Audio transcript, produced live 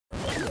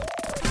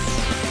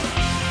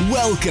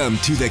Welcome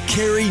to the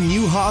Carey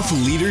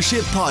Nieuwhof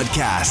Leadership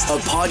Podcast, a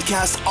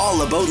podcast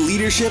all about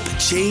leadership,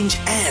 change,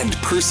 and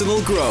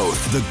personal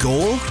growth. The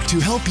goal?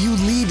 To help you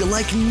lead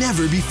like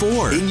never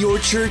before in your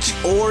church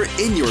or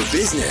in your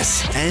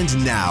business.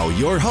 And now,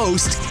 your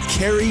host,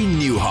 Carey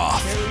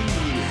Nieuwhof.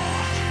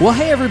 Well,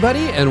 hey,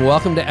 everybody, and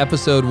welcome to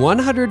episode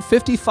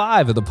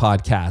 155 of the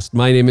podcast.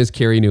 My name is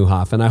Carey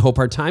Nieuwhof, and I hope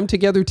our time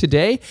together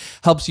today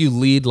helps you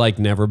lead like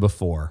never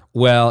before.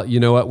 Well, you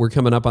know what? We're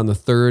coming up on the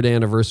third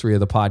anniversary of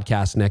the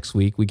podcast next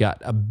week. We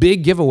got a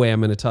big giveaway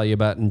I'm going to tell you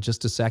about in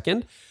just a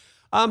second.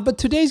 But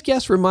today's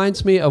guest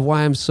reminds me of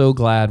why I'm so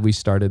glad we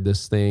started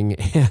this thing.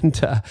 And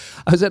I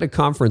was at a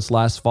conference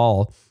last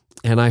fall,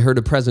 and I heard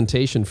a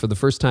presentation for the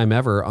first time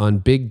ever on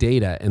big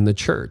data in the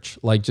church.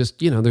 Like just,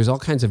 there's all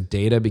kinds of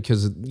data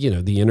because,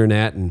 the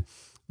internet and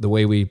the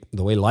way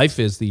life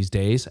is these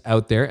days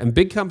out there, and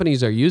big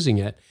companies are using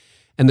it.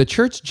 And the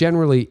church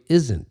generally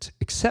isn't,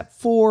 except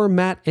for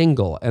Matt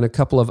Engel and a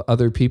couple of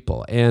other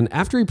people. And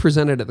after he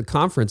presented at the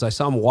conference, I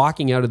saw him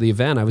walking out of the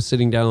event. I was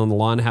sitting down on the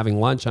lawn having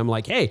lunch. I'm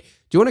like, hey, do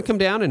you want to come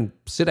down and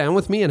sit down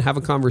with me and have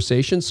a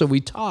conversation? So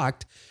we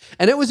talked.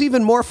 And it was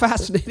even more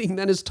fascinating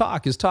than his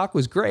talk. His talk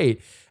was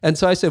great. And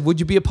so I said, would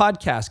you be a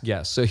podcast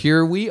guest? So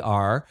here we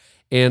are.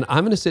 And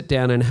I'm going to sit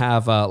down and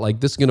have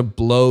this is going to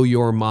blow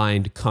your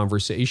mind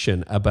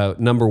conversation about,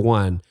 number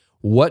one,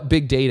 what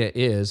big data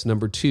is.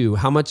 Number two,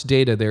 how much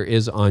data there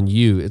is on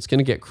you. It's going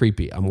to get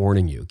creepy. I'm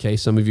warning you. Okay.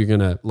 Some of you are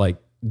going to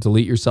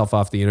delete yourself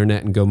off the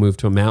internet and go move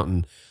to a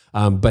mountain.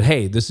 But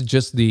hey, this is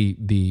just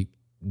the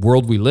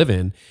world we live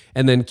in.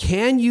 And then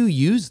can you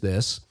use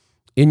this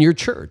in your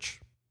church?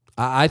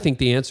 I think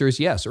the answer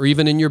is yes, or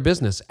even in your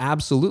business,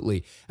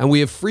 absolutely. And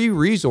we have free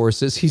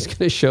resources he's going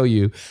to show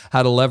you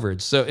how to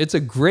leverage. So it's a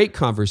great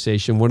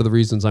conversation, one of the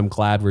reasons I'm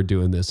glad we're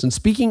doing this. And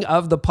speaking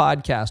of the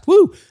podcast,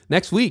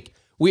 next week,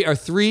 we are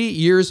 3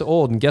 years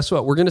old. And guess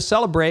what? We're going to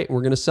celebrate.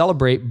 We're going to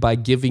celebrate by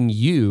giving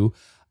you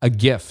a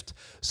gift.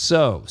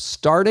 So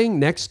starting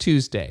next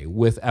Tuesday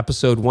with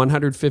episode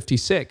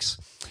 156,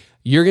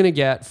 you're going to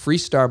get free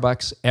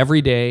Starbucks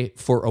every day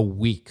for a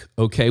week,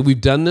 okay?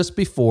 We've done this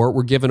before.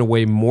 We're giving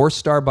away more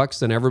Starbucks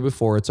than ever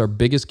before. It's our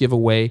biggest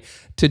giveaway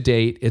to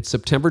date. It's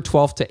September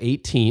 12th to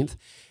 18th.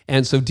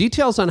 And so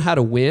details on how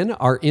to win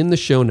are in the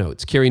show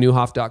notes,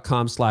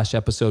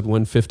 careynieuwhof.com/episode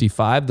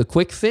 155. The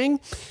quick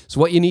thing is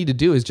what you need to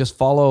do is just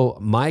follow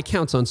my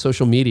accounts on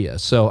social media.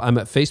 So I'm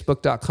at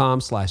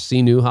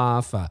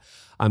facebook.com/cnieuwhof.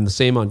 I'm the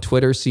same on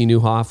Twitter,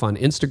 cnieuwhof. On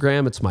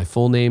Instagram, it's my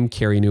full name,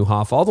 Carey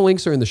Nieuwhof. All the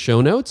links are in the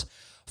show notes.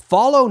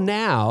 Follow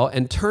now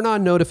and turn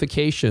on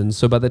notifications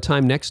so by the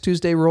time next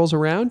Tuesday rolls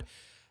around,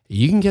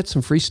 you can get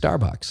some free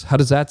Starbucks. How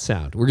does that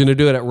sound? We're going to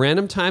do it at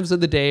random times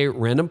of the day,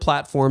 random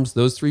platforms,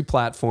 those 3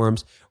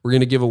 platforms. We're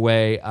going to give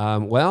away,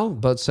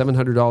 about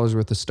 $700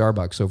 worth of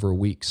Starbucks over a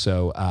week.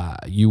 So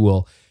you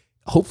will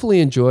hopefully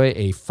enjoy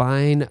a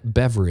fine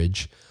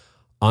beverage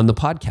on the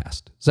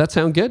podcast. Does that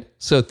sound good?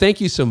 So thank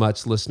you so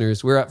much,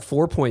 listeners. We're at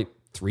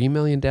 4.3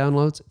 million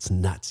downloads. It's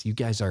nuts. You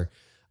guys are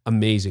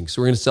amazing.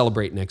 So we're going to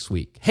celebrate next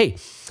week. Hey,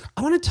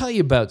 I want to tell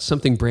you about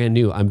something brand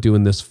new I'm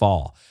doing this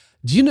fall.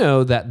 Do you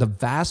know that the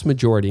vast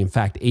majority, in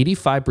fact,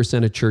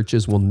 85% of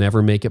churches will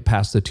never make it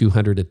past the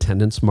 200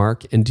 attendance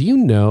mark? And do you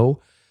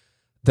know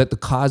that the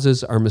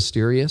causes are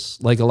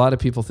mysterious? Like a lot of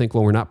people think,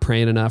 well, we're not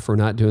praying enough, we're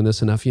not doing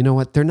this enough. You know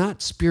what? They're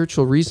not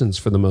spiritual reasons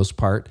for the most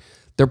part.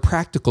 They're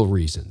practical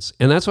reasons.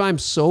 And that's why I'm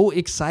so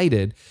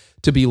excited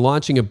to be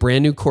launching a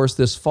brand new course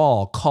this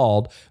fall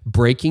called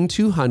Breaking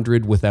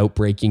 200 Without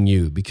Breaking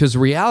You. Because the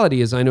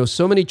reality is I know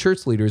so many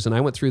church leaders, and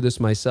I went through this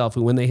myself,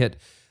 who when they hit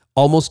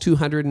almost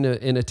 200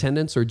 in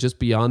attendance or just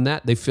beyond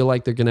that, they feel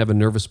like they're going to have a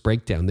nervous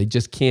breakdown. They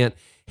just can't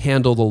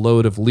handle the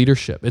load of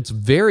leadership. It's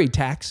very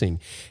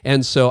taxing.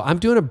 And so I'm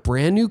doing a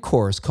brand new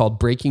course called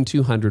Breaking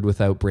 200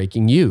 Without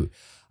Breaking You.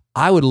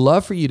 I would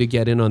love for you to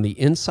get in on the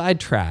inside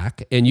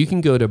track, and you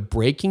can go to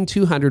Breaking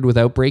 200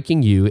 Without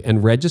Breaking You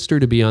and register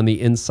to be on the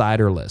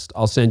insider list.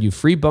 I'll send you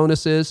free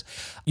bonuses.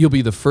 You'll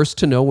be the first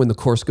to know when the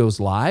course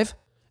goes live.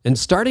 And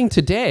starting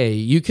today,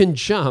 you can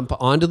jump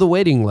onto the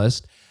waiting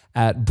list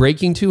at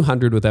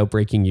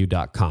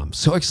breaking200withoutbreakingyou.com.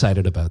 So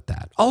excited about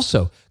that.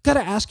 Also, got to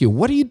ask you,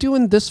 what are you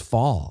doing this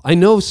fall? I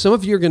know some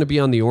of you are going to be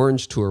on the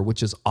Orange Tour,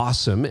 which is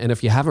awesome. And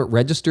if you haven't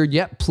registered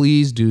yet,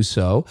 please do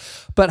so.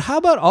 But how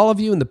about all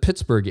of you in the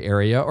Pittsburgh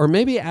area? Or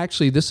maybe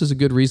actually this is a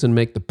good reason to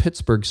make the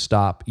Pittsburgh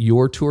stop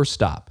your tour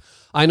stop.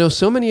 I know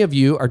so many of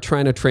you are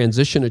trying to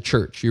transition a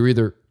church. You're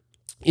either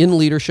in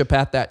leadership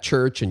at that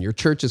church and your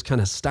church is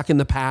kind of stuck in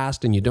the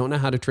past and you don't know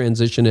how to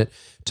transition it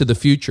to the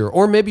future.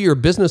 Or maybe you're a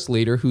business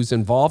leader who's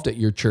involved at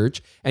your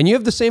church and you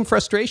have the same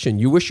frustration.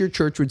 You wish your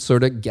church would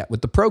sort of get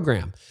with the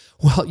program.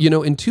 Well,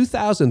 in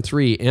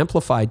 2003,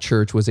 Amplified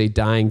Church was a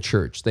dying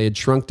church. They had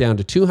shrunk down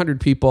to 200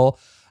 people.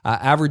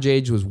 Average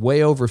age was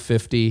way over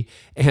 50.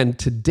 And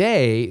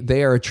today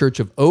they are a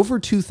church of over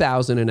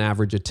 2,000 in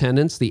average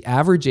attendance. The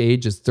average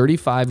age is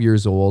 35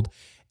 years old.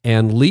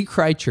 And Lee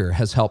Kreitcher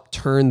has helped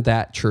turn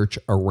that church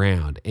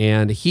around.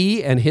 And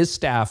he and his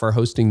staff are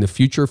hosting the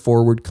Future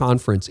Forward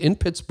Conference in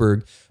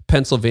Pittsburgh,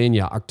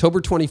 Pennsylvania,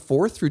 October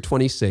 24th through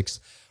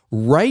 26th,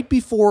 right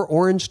before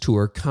Orange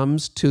Tour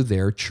comes to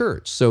their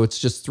church. So it's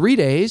just 3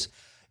 days.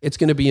 It's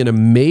going to be an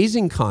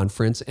amazing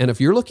conference. And if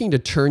you're looking to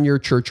turn your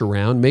church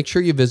around, make sure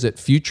you visit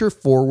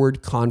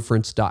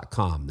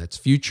futureforwardconference.com. That's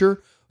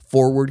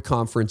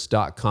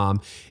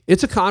futureforwardconference.com.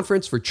 It's a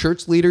conference for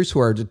church leaders who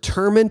are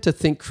determined to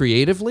think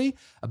creatively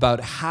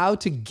about how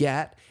to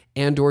get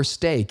and or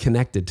stay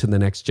connected to the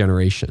next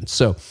generation.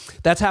 So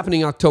that's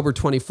happening October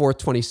 24th,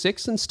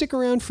 26th, and stick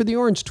around for the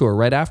Orange Tour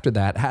right after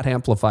that at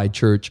Amplified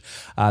Church.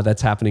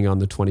 That's happening on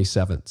the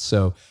 27th.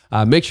 So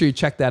make sure you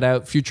check that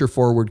out,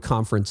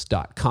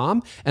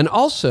 futureforwardconference.com. And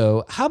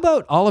also, how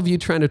about all of you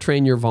trying to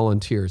train your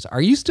volunteers?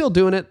 Are you still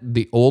doing it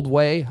the old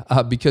way?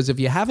 Because if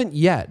you haven't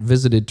yet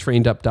visited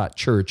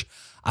trainedup.church,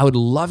 I would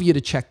love you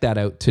to check that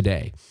out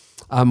today.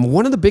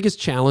 One of the biggest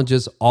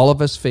challenges all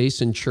of us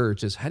face in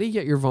church is how do you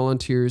get your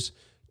volunteers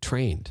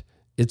trained?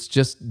 It's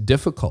just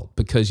difficult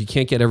because you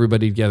can't get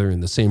everybody together in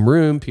the same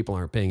room. People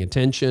aren't paying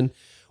attention.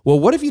 Well,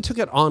 what if you took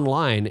it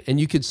online and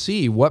you could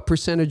see what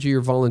percentage of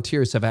your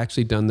volunteers have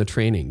actually done the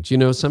training? Do you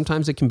know,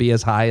 sometimes it can be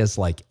as high as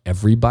like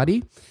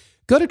everybody.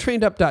 Go to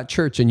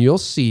trainedup.church and you'll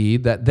see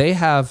that they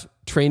have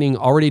training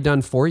already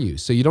done for you.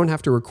 So you don't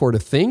have to record a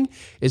thing.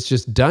 It's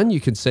just done.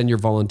 You can send your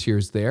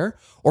volunteers there.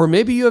 Or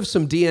maybe you have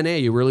some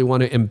DNA you really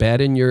want to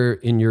embed in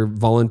your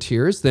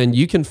volunteers. Then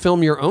you can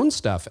film your own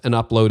stuff and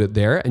upload it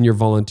there, and your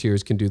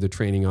volunteers can do the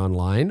training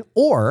online.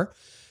 Or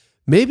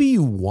maybe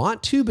you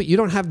want to, but you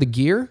don't have the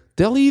gear.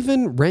 They'll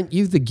even rent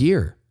you the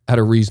gear at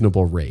a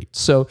reasonable rate.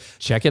 So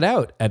check it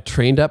out at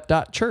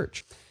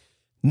trainedup.church.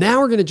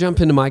 Now we're going to jump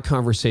into my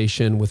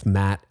conversation with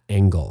Matt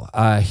Engel.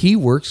 He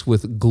works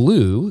with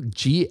Gloo,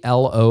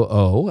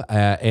 Gloo,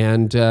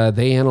 and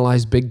they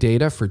analyze big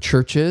data for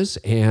churches.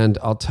 And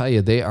I'll tell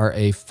you, they are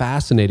a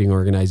fascinating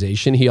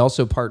organization. He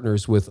also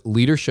partners with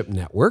Leadership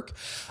Network,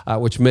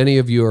 which many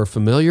of you are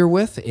familiar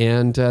with.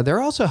 And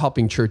they're also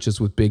helping churches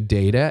with big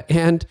data.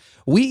 And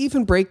we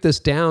even break this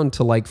down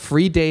to like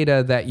free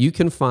data that you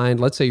can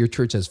find. Let's say your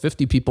church has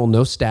 50 people,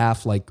 no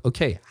staff. Like,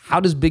 okay, how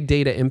does big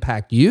data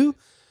impact you?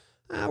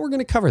 We're going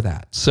to cover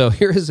that. So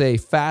here is a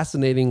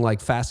fascinating, like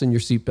fasten your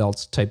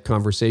seatbelts type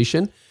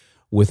conversation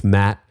with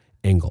Matt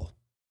Engel.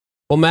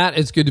 Well, Matt,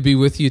 it's good to be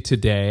with you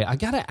today. I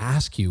got to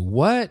ask you,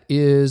 what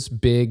is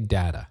big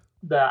data?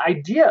 The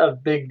idea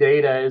of big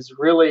data is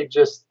really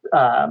just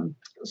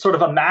sort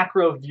of a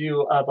macro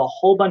view of a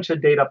whole bunch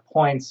of data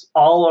points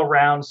all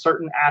around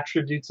certain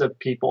attributes of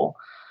people.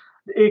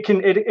 It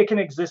can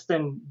exist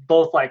in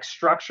both like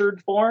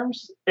structured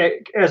forms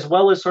as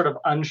well as sort of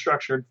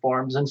unstructured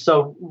forms. And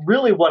so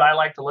really what I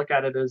like to look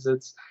at it is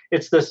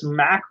it's this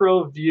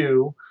macro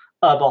view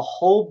of a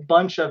whole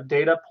bunch of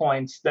data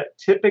points that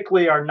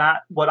typically are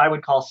not what I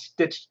would call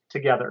stitched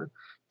together.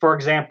 For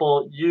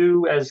example,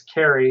 you as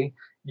Carey,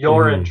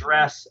 your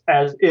address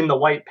as in the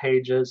white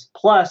pages,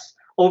 plus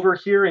over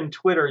here in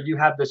Twitter, you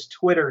have this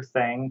Twitter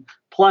thing,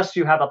 plus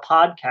you have a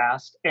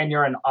podcast and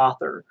you're an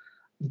author.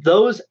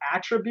 Those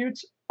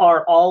attributes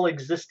are all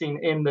existing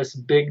in this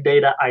big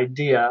data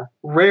idea.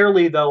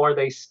 Rarely, though, are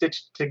they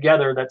stitched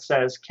together that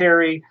says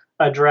Carey,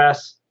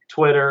 address,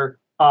 Twitter,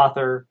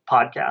 author,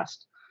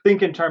 podcast.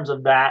 Think in terms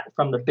of that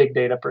from the big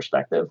data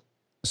perspective.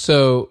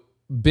 So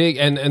big,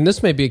 and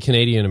this may be a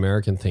Canadian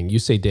American thing. You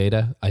say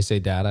data, I say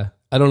data.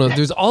 I don't know.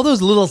 There's all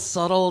those little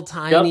subtle,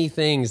 tiny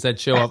things that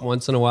show up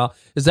once in a while.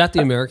 Is that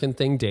the American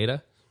thing,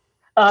 data?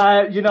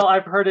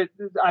 I've heard it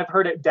data. I've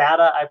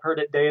heard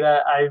it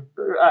data.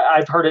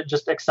 I've heard it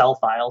just Excel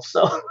files.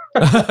 So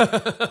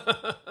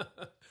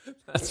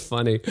that's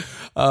funny.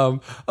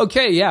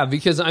 Okay. Yeah.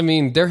 Because I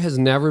mean, there has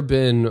never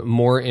been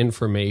more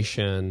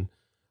information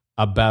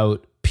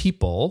about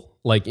people,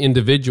 like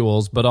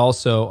individuals, but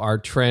also our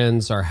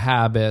trends, our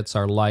habits,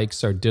 our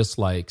likes, our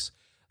dislikes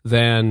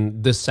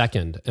than this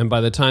second. And by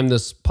the time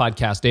this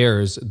podcast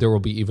airs, there will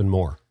be even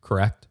more,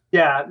 correct?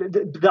 Yeah,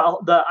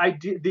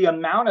 the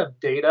amount of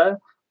data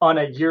on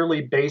a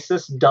yearly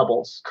basis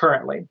doubles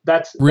currently.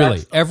 That's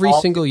every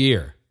single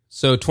year.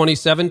 So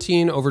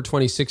 2017 over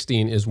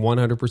 2016 is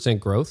 100%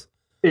 growth.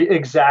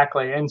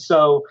 Exactly, and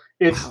so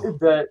it's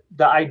the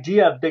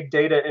idea of big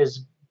data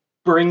is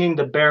bringing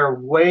to bear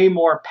way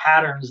more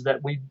patterns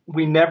that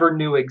we never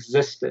knew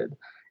existed,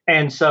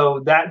 and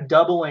so that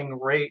doubling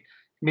rate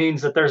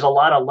means that there's a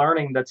lot of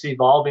learning that's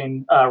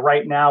evolving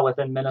right now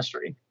within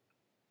ministry.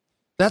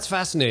 That's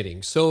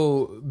fascinating.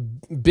 So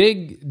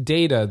big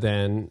data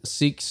then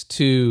seeks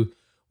to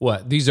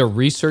what? These are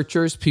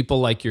researchers, people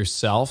like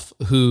yourself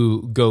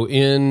who go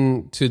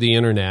into the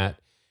internet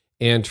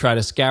and try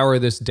to scour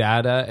this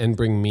data and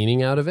bring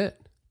meaning out of it?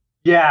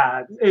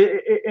 Yeah,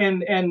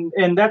 and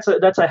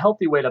that's a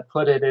healthy way to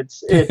put it.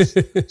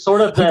 It's sort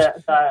of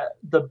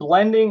the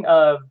blending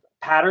of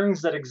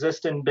patterns that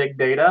exist in big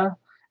data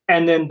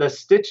and then the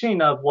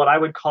stitching of what I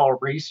would call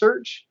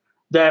research.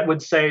 That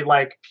would say,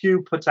 like,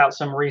 Pew puts out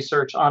some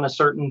research on a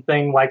certain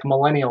thing like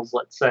millennials,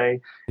 let's say.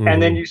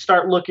 And then you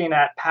start looking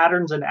at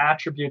patterns and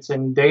attributes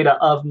in data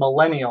of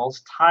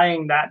millennials,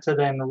 tying that to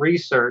then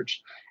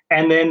research.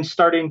 and then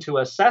starting to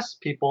assess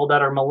people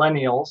that are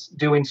millennials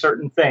doing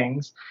certain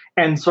things.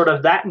 And sort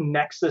of that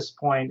nexus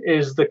point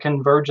is the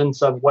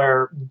convergence of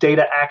where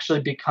data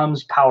actually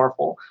becomes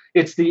powerful.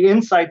 It's the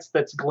insights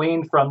that's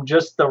gleaned from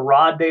just the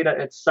raw data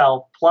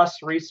itself,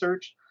 plus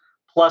research,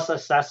 plus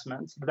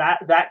assessments.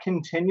 That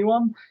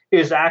continuum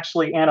is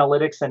actually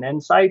analytics and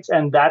insights,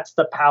 and that's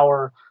the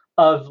power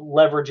of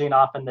leveraging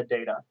off in the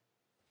data.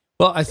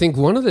 Well, I think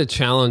one of the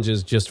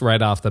challenges just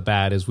right off the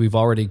bat is we've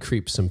already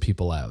creeped some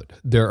people out.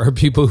 There are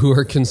people who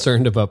are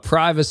concerned about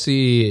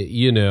privacy.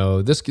 You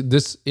know,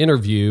 this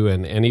interview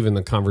and even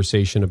the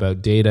conversation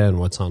about data and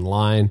what's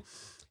online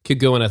could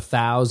go in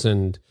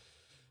 1,000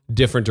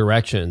 different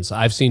directions.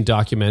 I've seen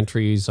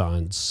documentaries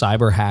on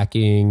cyber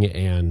hacking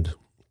and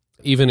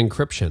even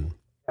encryption,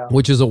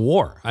 which is a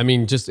war. I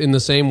mean, just in the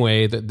same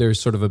way that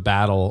there's sort of a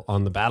battle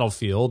on the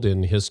battlefield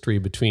in history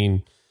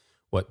between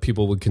what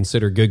people would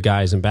consider good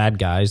guys and bad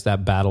guys,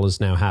 that battle is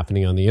now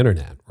happening on the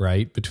internet,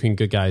 right? Between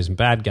good guys and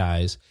bad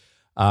guys.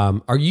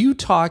 Are you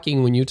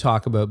talking, when you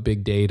talk about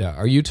big data,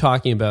 are you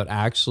talking about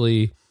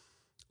actually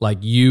like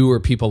you or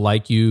people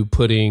like you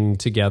putting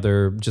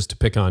together, just to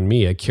pick on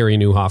me, a Carey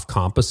Nieuwhof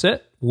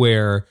composite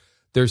where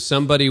there's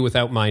somebody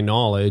without my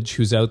knowledge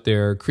who's out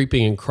there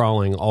creeping and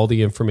crawling all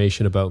the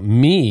information about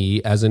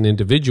me as an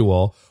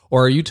individual?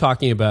 Or are you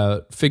talking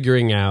about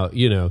figuring out,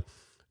 you know,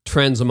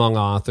 trends among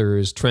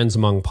authors, trends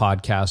among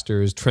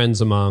podcasters,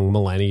 trends among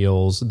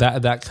millennials,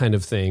 that kind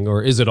of thing?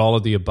 Or is it all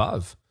of the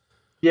above?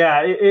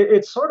 Yeah,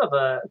 it's sort of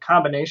a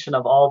combination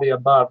of all the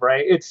above,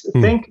 right?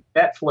 Think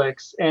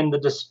Netflix and the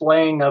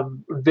displaying of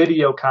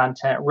video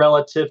content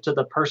relative to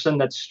the person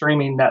that's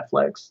streaming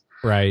Netflix.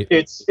 Right.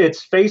 It's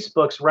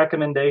Facebook's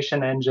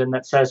recommendation engine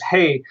that says,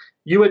 hey,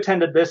 you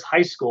attended this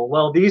high school.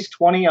 Well, these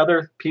 20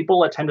 other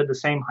people attended the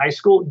same high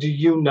school. Do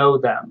you know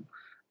them?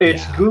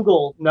 It's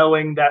Google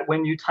knowing that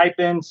when you type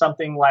in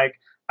something like,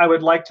 I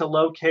would like to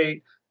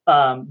locate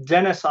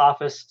dentist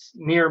office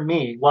near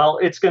me, well,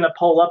 it's going to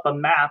pull up a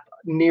map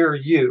near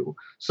you.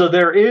 So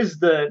there is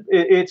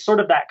it's sort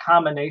of that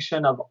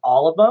combination of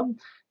all of them.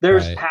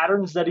 There's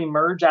patterns that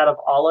emerge out of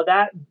all of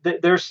that.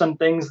 There's some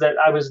things that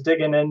I was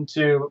digging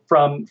into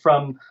from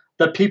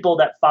the people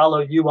that follow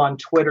you on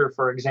Twitter,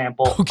 for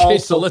example. Okay,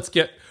 so let's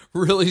get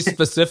really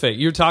specific.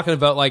 You're talking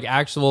about like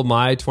actual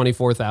my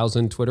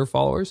 24,000 Twitter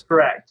followers?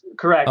 Correct.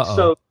 Uh-oh.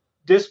 So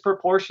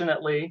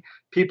disproportionately,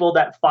 people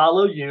that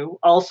follow you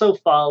also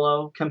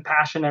follow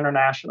Compassion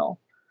International,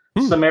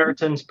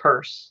 Samaritan's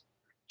Purse,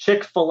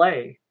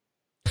 Chick-fil-A.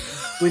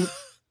 When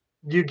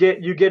you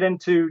get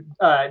into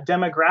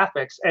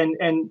demographics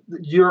and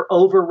you're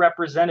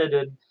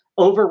overrepresented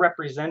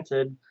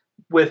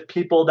with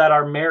people that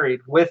are married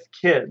with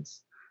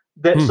kids.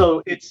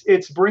 So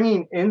it's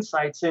bringing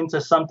insights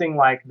into something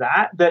like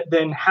that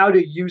then how do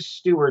you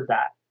steward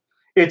that?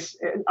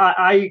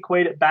 I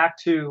equate it back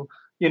to,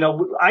 you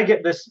know, I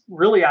get this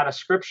really out of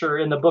scripture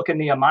in the book of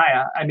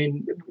Nehemiah. I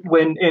mean,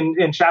 when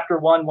in chapter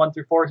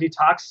 1:1-4, he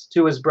talks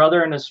to his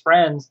brother and his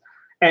friends,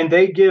 and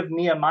they give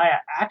Nehemiah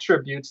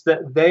attributes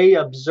that they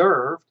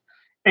observed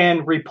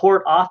and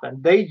report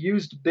often. They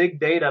used big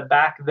data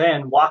back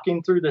then,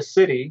 walking through the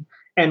city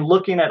and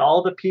looking at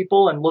all the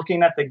people and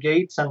looking at the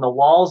gates and the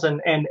walls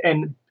and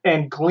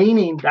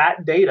gleaning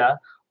that data.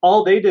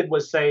 All they did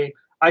was say,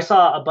 I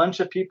saw a bunch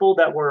of people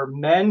that were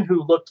men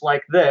who looked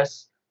like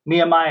this.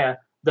 Nehemiah,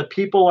 the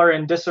people are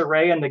in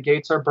disarray and the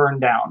gates are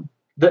burned down.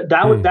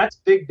 That's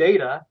big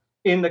data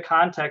in the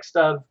context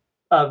of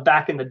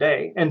back in the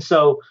day. And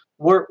so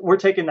we're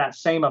taking that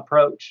same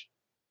approach.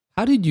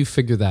 How did you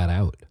figure that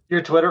out?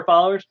 Your Twitter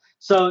followers.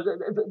 So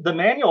the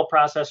manual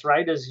process,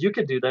 right, is you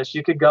could do this.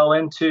 You could go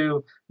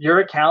into your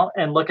account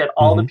and look at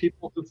all the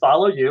people who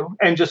follow you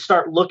and just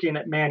start looking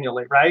at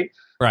manually, right?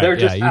 Right.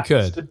 You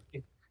could.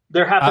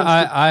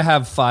 I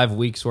have 5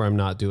 weeks where I'm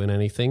not doing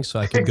anything, so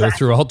I could go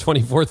through all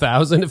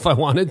 24,000 if I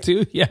wanted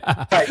to.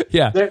 Yeah. Right.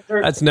 Yeah.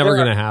 That's never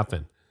going to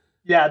happen.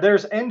 Yeah.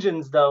 There's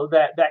engines, though,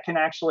 that can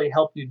actually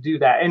help you do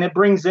that. And it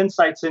brings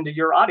insights into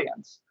your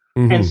audience.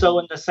 And so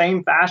in the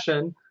same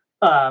fashion,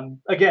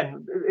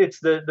 again, it's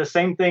the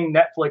same thing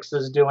Netflix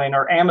is doing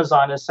or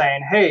Amazon is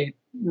saying, hey,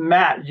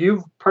 Matt,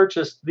 you've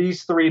purchased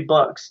these 3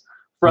 books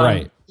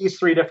from these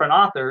 3 different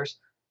authors.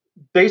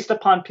 Based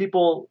upon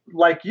people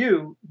like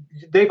you,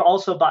 they've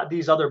also bought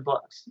these other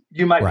books.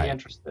 You might be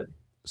interested.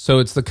 So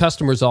it's the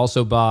customers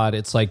also bought.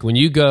 It's like when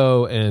you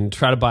go and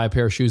try to buy a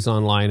pair of shoes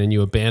online and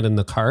you abandon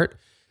the cart,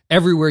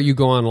 everywhere you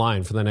go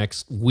online for the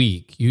next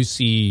week, you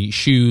see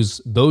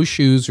those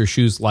shoes or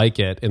shoes like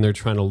it, and they're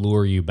trying to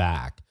lure you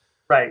back.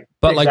 Right.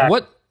 But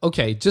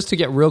just to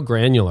get real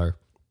granular,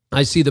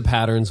 I see the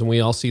patterns and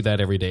we all see that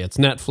every day. It's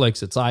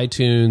Netflix, it's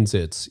iTunes,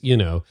 it's, you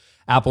know,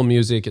 Apple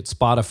Music, it's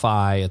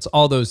Spotify, it's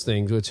all those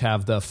things which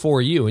have the For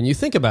You. And you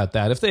think about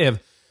that, if they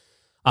have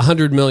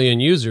 100 million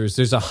users,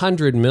 there's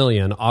 100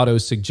 million auto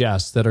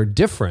suggests that are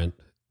different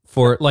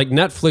for, like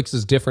Netflix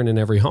is different in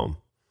every home,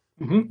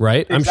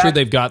 right? Exactly. I'm sure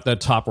they've got the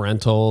top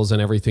rentals and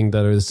everything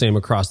that are the same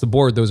across the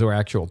board. Those are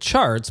actual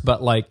charts,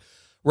 but like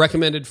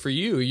recommended for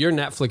you, your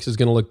Netflix is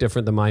going to look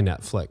different than my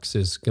Netflix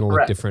is going to look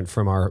Correct. different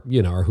from our,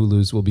 our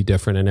Hulus will be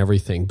different and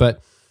everything.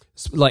 But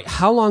like,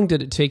 how long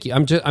did it take you?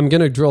 I'm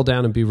going to drill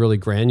down and be really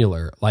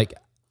granular. Like,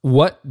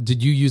 what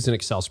did you use, an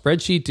Excel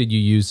spreadsheet? Did you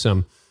use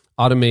some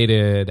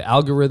automated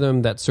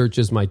algorithm that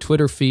searches my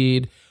Twitter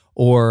feed?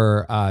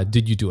 Or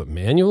did you do it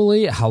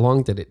manually? How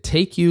long did it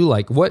take you?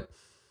 Like, what?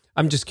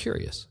 I'm just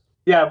curious.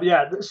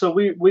 Yeah. So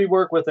we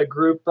work with a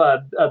group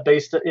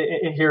based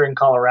here in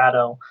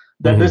Colorado.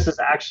 That this is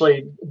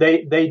actually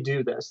they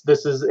do this.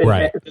 This is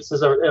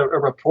a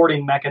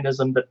reporting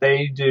mechanism that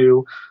they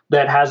do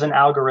that has an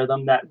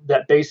algorithm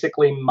that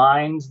basically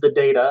mines the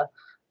data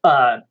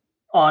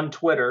on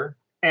Twitter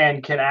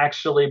and can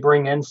actually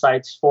bring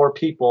insights for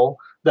people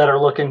that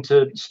are looking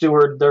to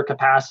steward their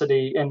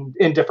capacity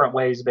in different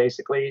ways.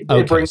 Basically,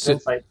 it brings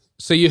insights.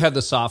 So you have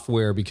the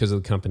software because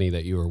of the company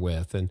that you were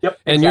with. And Yep,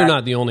 and exactly. you're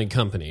not the only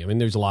company. I mean,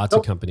 there's lots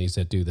of companies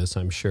that do this,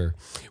 I'm sure.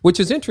 Which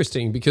is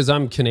interesting because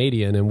I'm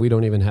Canadian and we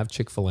don't even have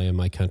Chick-fil-A in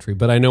my country,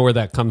 but I know where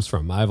that comes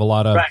from. I have a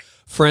lot of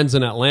friends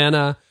in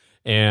Atlanta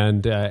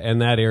and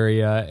that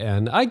area,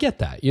 and I get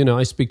that.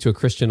 I speak to a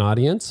Christian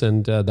audience,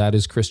 and that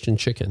is Christian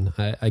chicken.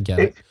 I get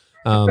it.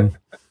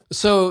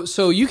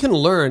 So you can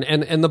learn,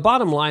 and the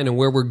bottom line and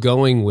where we're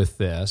going with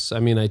this, I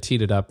mean, I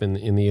teed it up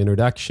in the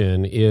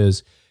introduction,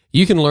 is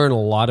you can learn a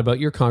lot about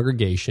your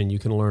congregation. You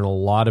can learn a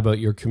lot about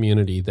your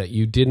community that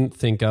you didn't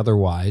think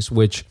otherwise,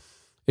 which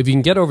if you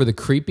can get over the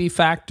creepy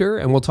factor,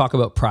 and we'll talk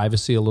about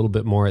privacy a little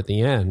bit more at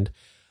the end,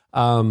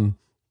 can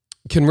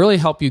really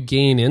help you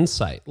gain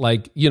insight.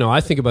 Like, I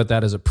think about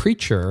that as a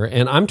preacher,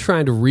 and I'm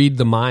trying to read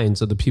the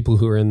minds of the people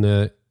who are in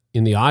the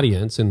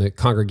audience, in the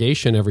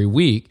congregation every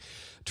week,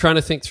 trying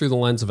to think through the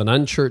lens of an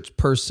unchurched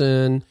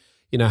person.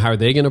 How are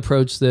they going to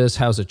approach this?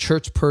 How's a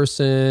church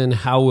person?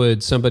 How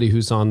would somebody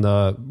who's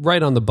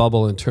right on the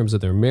bubble in terms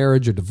of their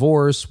marriage or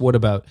divorce? What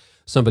about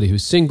somebody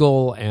who's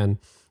single? And,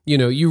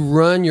 you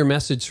run your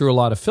message through a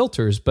lot of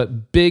filters,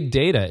 but big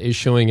data is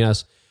showing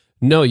us,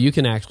 no, you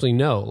can actually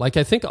know. Like,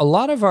 I think a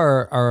lot of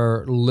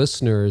our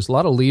listeners, a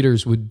lot of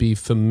leaders would be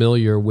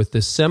familiar with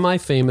this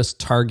semi-famous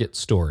Target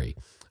story.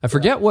 I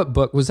forget what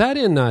book. Was that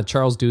in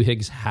Charles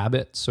Duhigg's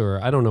Habits,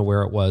 or I don't know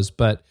where it was,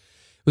 but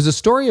it was a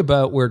story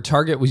about where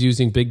Target was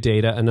using big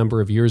data a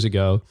number of years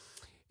ago,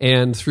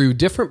 and through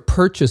different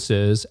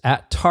purchases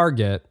at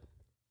Target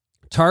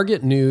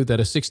knew that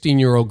a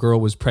 16-year-old girl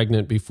was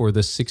pregnant before the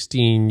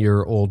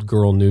 16-year-old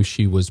girl knew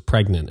she was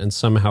pregnant, and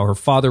somehow her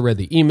father read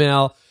the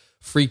email,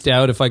 freaked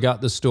out if I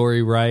got the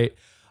story right.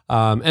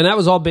 And that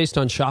was all based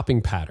on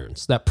shopping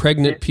patterns, that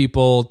pregnant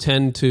people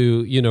tend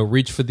to,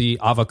 reach for the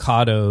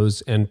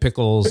avocados and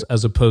pickles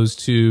as opposed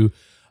to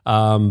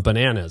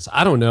bananas.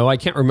 I don't know. I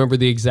can't remember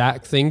the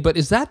exact thing, but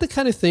is that the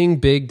kind of thing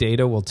big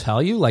data will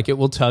tell you? Like, it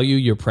will tell you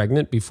you're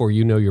pregnant before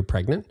you know you're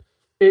pregnant?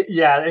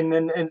 And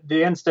then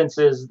the instance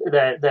is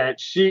that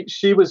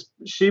she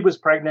was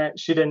pregnant.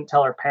 She didn't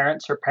tell her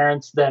parents. Her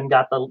parents then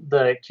got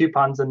the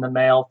coupons in the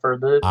mail for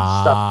the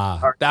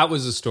stuff. That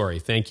was the story.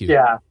 Thank you.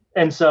 Yeah.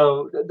 And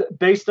so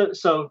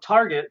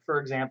Target, for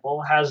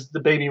example, has the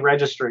baby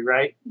registry,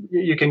 right?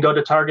 You can go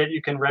to Target,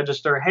 you can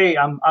register, hey,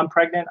 I'm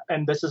pregnant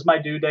and this is my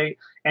due date.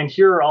 And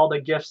here are all the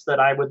gifts that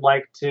I would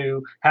like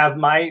to have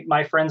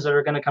my friends that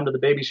are going to come to the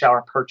baby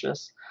shower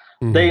purchase.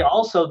 Mm-hmm. They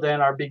also then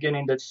are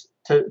beginning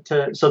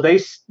so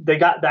they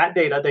got that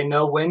data. They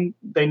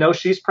know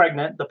she's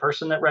pregnant, the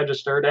person that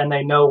registered, and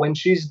they know when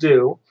she's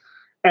due.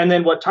 And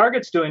then what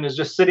Target's doing is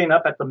just sitting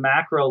up at the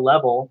macro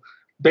level,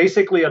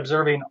 basically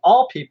observing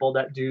all people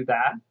that do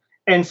that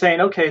and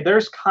saying, okay,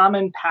 there's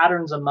common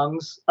patterns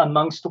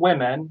amongst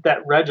women that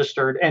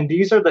registered, and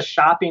these are the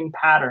shopping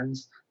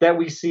patterns that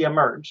we see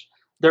emerge.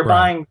 They're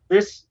buying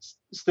this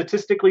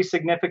statistically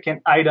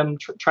significant item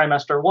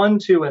trimester 1,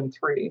 2, and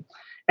 3.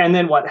 And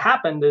then what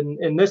happened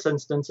in this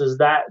instance is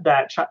that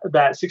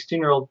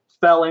 16-year-old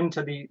fell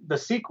into the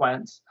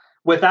sequence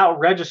without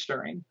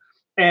registering.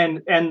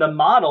 And the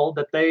model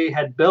that they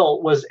had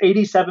built was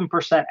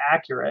 87%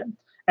 accurate.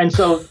 And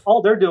so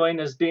all they're doing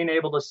is being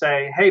able to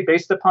say, hey,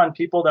 based upon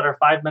people that are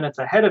 5 minutes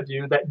ahead of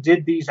you that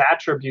did these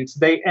attributes,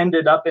 they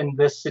ended up in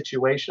this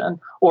situation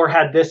or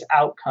had this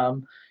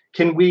outcome.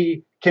 Can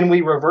we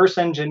reverse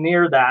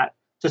engineer that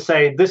to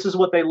say this is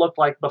what they looked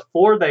like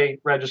before they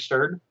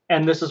registered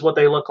and this is what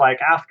they look like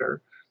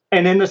after?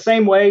 And in the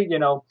same way,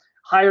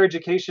 higher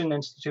education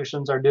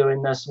institutions are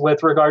doing this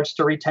with regards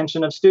to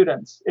retention of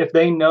students. If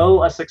they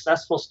know a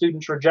successful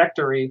student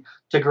trajectory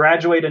to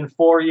graduate in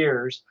 4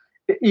 years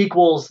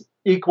equals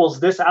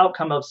this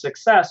outcome of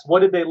success, what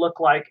did they look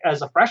like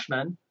as a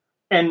freshman?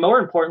 And more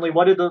importantly,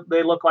 what did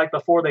they look like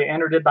before they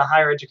entered the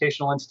higher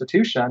educational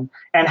institution?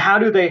 And how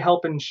do they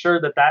help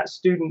ensure that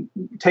student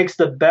takes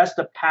the best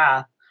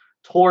path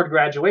toward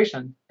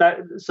graduation?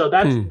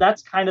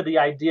 That's kind of the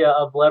idea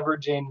of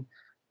leveraging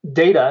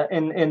data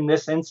in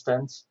this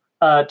instance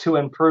to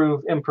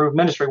improve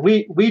ministry.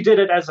 We did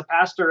it as a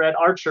pastor at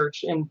our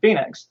church in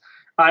Phoenix.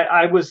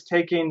 I was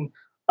taking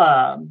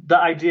the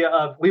idea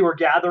of, we were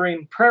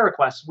gathering prayer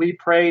requests. We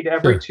prayed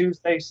every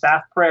Tuesday,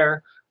 staff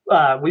prayer.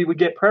 We would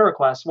get prayer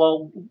requests.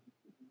 Well,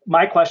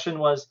 my question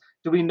was,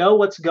 Do we know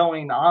what's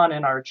going on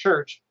in our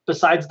church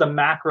besides the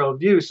macro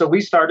view? So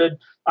we started,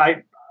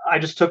 I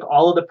just took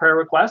all of the prayer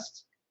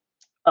requests,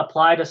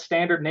 applied a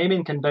standard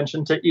naming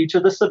convention to each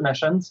of the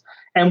submissions,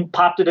 and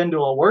popped it into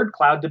a word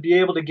cloud to be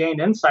able to gain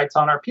insights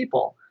on our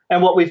people.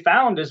 And what we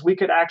found is we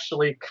could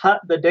actually cut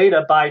the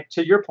data by,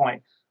 to your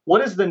point, what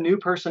does the new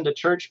person to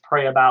church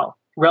pray about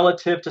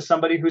relative to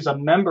somebody who's a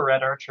member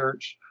at our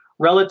church,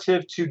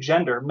 relative to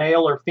gender,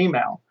 male or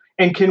female?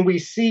 And can we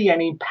see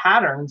any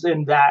patterns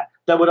in that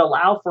would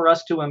allow for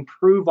us to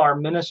improve our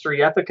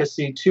ministry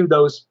efficacy to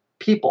those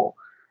people?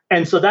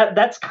 And so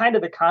that's kind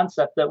of the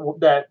concept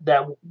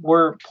that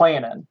we're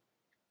playing in.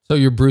 So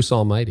you're Bruce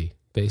Almighty,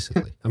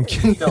 basically. I'm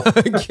kidding. No.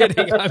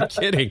 I'm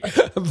kidding.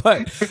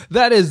 But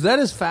that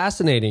is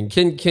fascinating.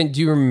 Do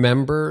you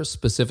remember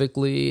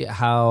specifically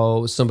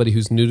how somebody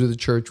who's new to the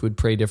church would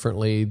pray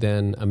differently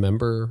than a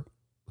member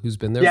who's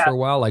been there for a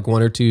while? Like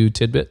one or two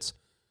tidbits?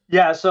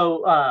 Yeah.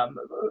 So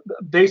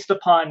based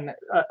upon,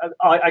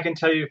 I can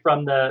tell you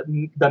from the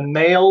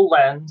male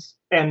lens,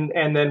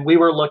 and then we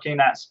were looking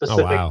at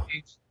specific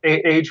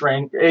age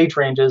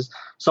ranges.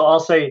 So I'll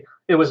say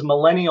it was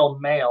millennial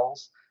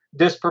males.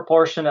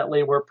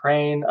 Disproportionately,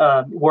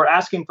 we're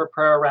asking for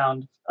prayer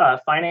around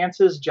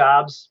finances,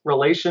 jobs,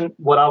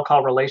 what I'll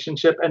call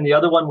relationship. And the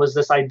other one was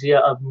this idea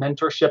of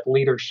mentorship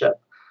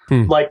leadership,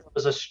 like there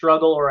was a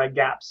struggle or a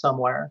gap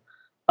somewhere.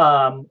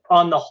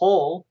 On the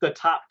whole, the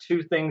top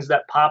two things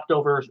that popped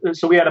over,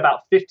 so we had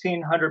about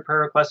 1,500 prayer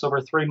requests over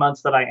 3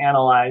 months that I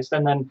analyzed.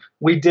 And then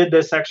we did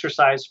this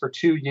exercise for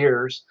 2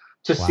 years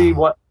to see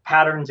what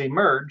patterns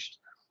emerged.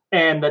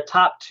 And the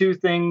top two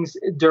things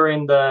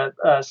during the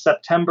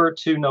September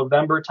to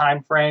November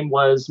timeframe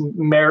was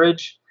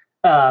marriage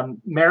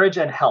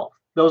and health.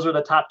 Those were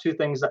the top two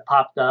things that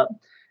popped up.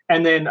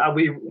 And then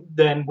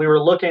we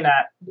were looking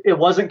at, it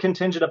wasn't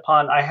contingent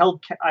upon, I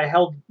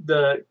held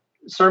the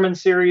sermon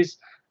series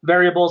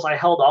variables, I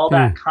held all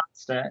that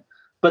constant.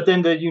 But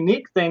then the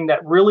unique thing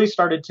that really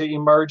started to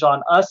emerge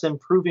on us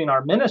improving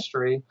our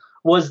ministry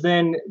was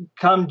then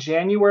come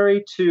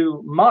January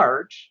to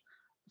March,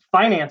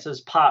 finances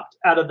popped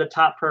out of the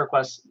top prayer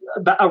requests.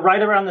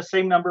 Right around the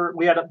same number,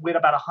 we had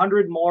about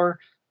 100 more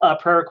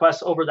prayer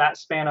requests over that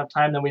span of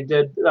time than we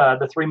did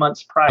the 3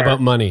 months prior.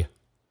 About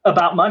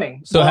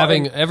money. So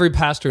every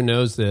pastor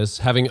knows this,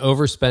 having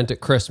overspent at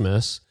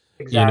Christmas,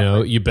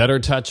 exactly. You better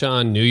touch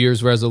on New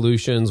Year's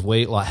resolutions,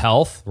 weight,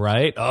 health,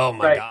 right? Oh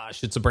my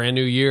gosh, it's a brand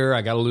new year.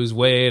 I got to lose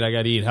weight. I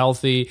got to eat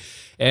healthy,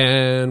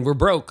 and we're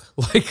broke.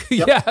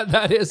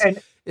 That is.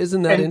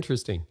 Isn't that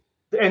interesting?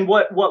 And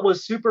what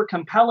was super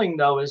compelling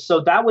though is,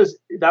 so that was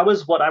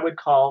what I would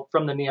call,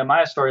 from the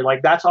Nehemiah story,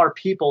 like that's our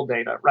people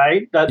data,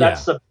 right?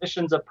 That's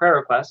submissions of prayer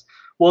requests.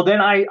 Well,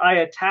 then I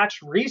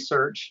attach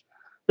research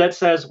that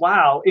says,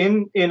 wow,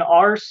 in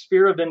our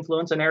sphere of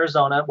influence in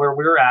Arizona, where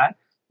we're at,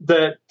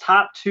 the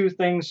top two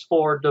things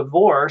for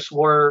divorce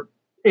were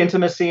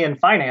intimacy and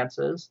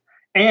finances.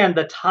 And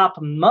the top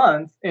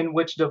month in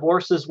which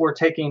divorces were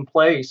taking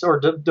place or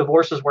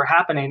divorces were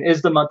happening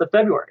is the month of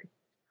February.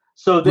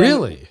 So then,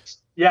 really?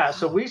 Yeah.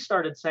 So we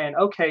started saying,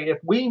 okay, if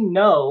we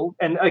know,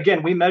 and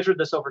again, we measured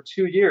this over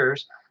 2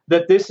 years,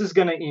 that this is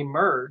going to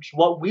emerge,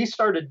 what we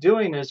started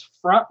doing is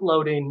front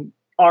loading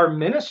our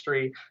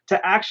ministry to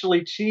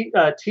actually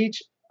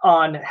teach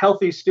on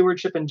healthy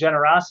stewardship and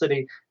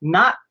generosity,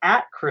 not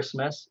at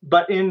Christmas,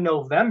 but in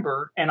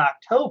November and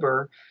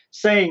October,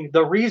 saying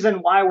the reason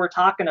why we're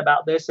talking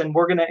about this, and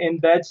we're going to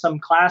embed some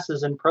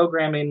classes and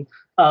programming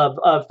of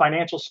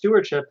financial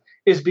stewardship,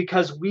 is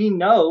because we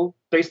know,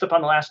 based upon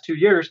the last 2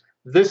 years,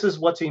 this is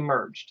what's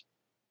emerged.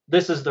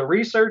 This is the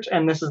research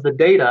and this is the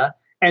data.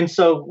 And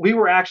so we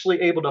were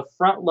actually able to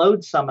front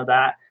load some of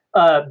that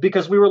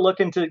because we were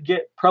looking to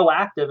get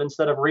proactive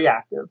instead of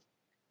reactive.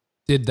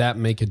 Did that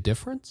make a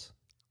difference?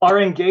 Our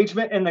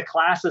engagement in the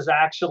classes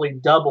actually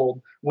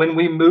doubled when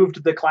we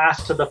moved the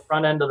class to the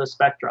front end of the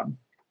spectrum.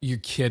 You're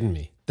kidding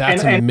me.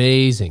 That's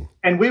amazing.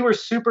 And we were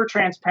super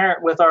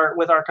transparent with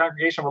our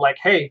congregation. We're like,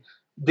 hey,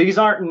 these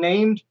aren't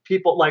named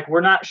people. Like, we're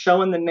not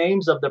showing the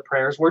names of the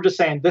prayers. We're just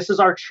saying, this is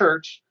our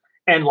church.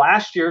 And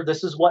last year,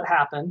 this is what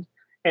happened.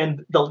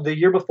 And the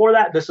year before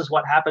that, this is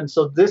what happened.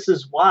 So this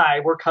is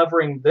why we're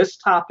covering this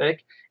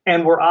topic.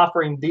 And we're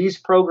offering these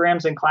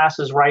programs and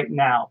classes right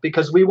now,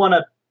 because we want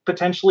to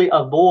potentially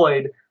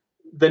avoid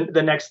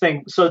the next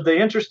thing. So the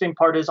interesting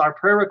part is our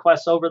prayer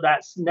requests over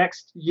that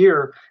next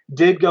year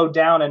did go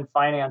down in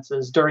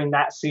finances during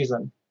that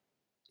season.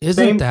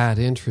 Isn't that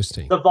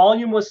interesting? The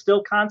volume was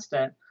still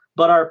constant,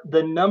 but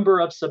the number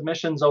of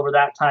submissions over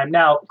that time.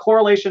 Now,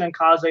 correlation and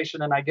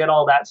causation, and I get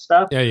all that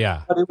stuff.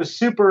 Yeah. But it was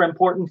super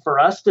important for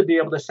us to be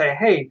able to say,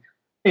 hey,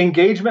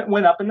 engagement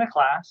went up in the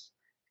class,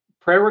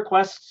 prayer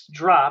requests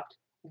dropped.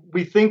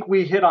 We think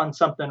we hit on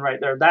something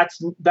right there.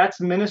 That's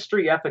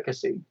ministry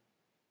efficacy.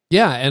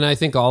 Yeah, and I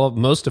think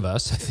most of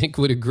us, I think,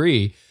 would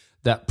agree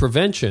that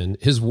prevention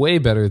is way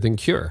better than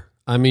cure.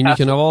 I mean, you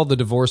can have all the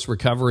divorce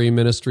recovery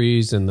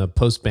ministries and the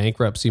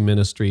post-bankruptcy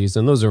ministries,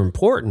 and those are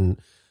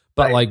important.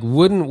 But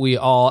wouldn't we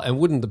all, and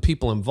wouldn't the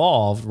people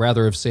involved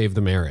rather have saved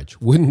the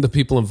marriage? Wouldn't the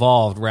people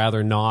involved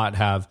rather not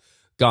have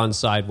gone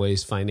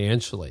sideways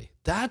financially.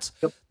 That's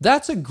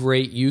a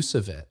great use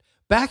of it.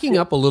 Backing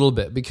up a little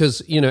bit,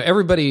 because,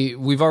 everybody,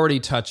 we've already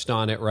touched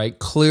on it, right?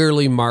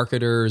 Clearly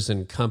marketers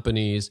and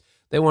companies,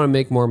 they want to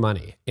make more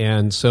money.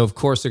 And so, of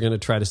course, they're going to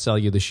try to sell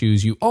you the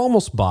shoes you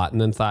almost bought and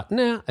then thought,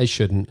 nah, I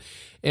shouldn't.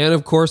 And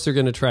of course, they're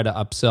going to try to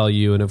upsell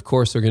you. And of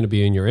course, they're going to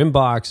be in your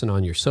inbox and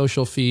on your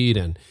social feed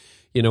and,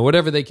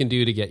 whatever they can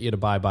do to get you to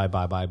buy.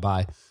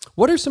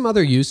 What are some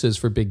other uses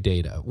for big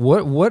data?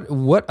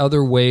 What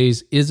other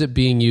ways is it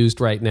being used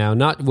right now?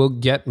 We'll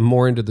get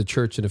more into the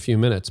church in a few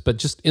minutes, but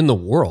just in the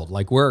world,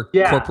 like where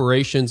are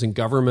corporations and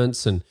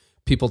governments and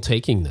people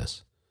taking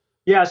this?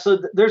 Yeah, so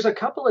there's a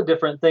couple of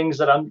different things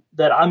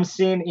that I'm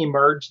seeing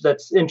emerge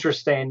that's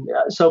interesting.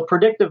 So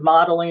predictive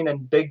modeling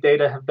and big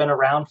data have been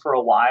around for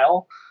a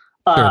while.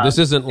 Sure, this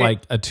isn't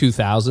like a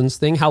 2000s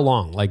thing. How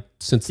long? Like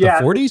since the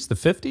 40s, the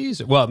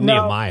 50s? Well,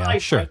 Nehemiah,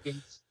 sure.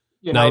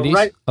 90s?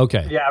 Right,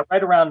 okay. Yeah,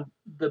 right around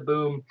the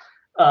boom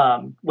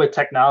with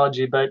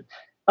technology. But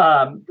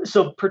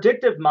so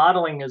predictive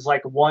modeling is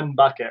like one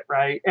bucket,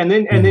 right? And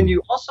then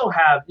you also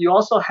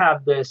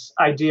have this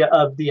idea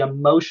of the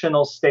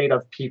emotional state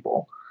of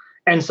people.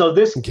 And so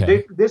this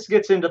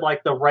gets into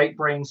like the right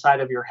brain side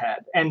of your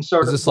head. And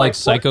sort is this like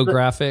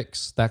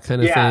psychographics, that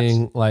kind of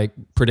thing, like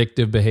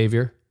predictive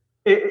behavior?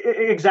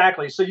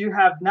 Exactly. So you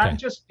have not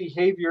just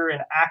behavior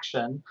and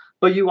action,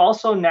 but you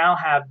also now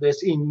have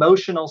this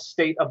emotional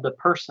state of the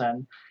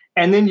person.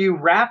 And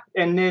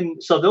then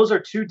so those are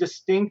two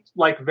distinct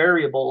like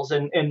variables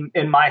in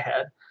my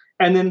head.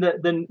 And then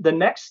the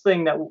next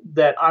thing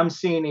that I'm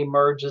seeing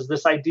emerge is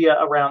this idea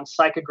around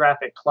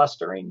psychographic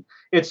clustering.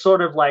 It's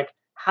sort of like,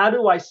 how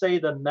do I say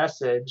the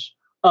message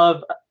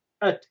of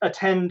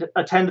attend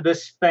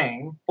this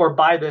thing or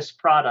buy this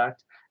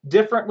product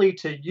differently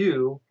to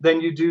you than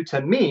you do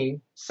to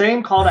me?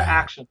 Same call to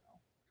action.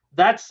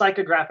 That's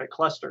psychographic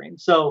clustering.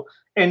 So,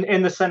 and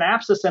the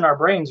synapses in our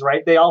brains,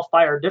 right? They all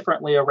fire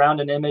differently around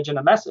an image and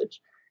a message.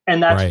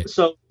 And that's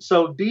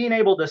so being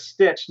able to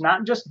stitch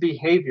not just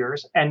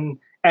behaviors and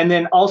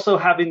then also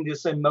having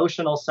this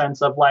emotional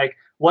sense of like,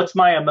 what's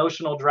my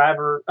emotional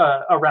driver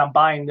around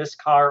buying this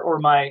car or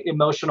my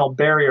emotional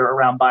barrier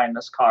around buying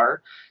this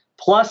car,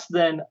 plus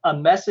then a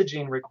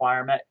messaging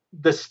requirement.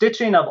 The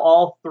stitching of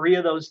all three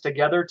of those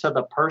together to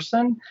the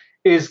person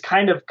is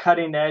kind of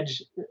cutting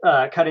edge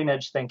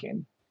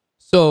thinking.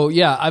 So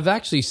yeah, I've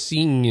actually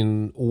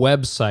seen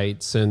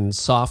websites and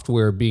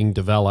software being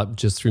developed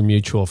just through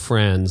mutual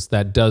friends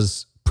that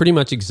does pretty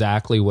much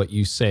exactly what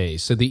you say.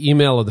 So the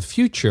email of the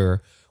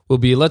future will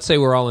be, let's say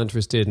we're all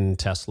interested in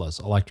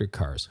Teslas, electric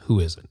cars.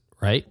 Who isn't,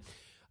 right?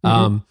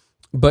 Mm-hmm.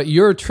 But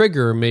your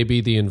trigger may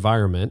be the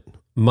environment.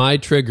 My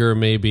trigger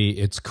may be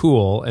it's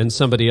cool, and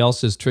somebody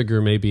else's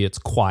trigger may be it's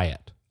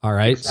quiet. All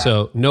right. Exactly.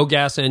 So no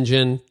gas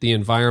engine, the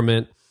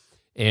environment,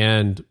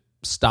 and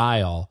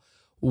style.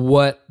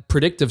 What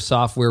predictive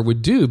software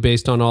would do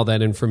based on all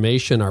that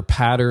information are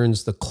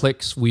patterns, the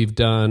clicks we've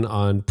done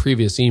on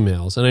previous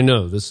emails. And I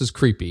know this is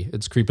creepy.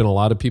 It's creeping a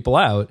lot of people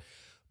out,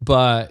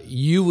 but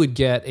you would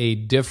get a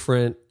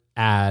different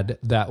ad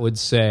that would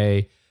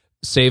say,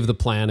 save the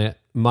planet.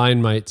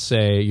 Mine might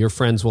say, your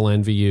friends will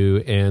envy you.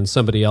 And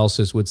somebody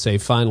else's would say,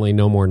 finally,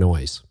 no more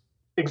noise.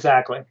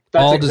 Exactly.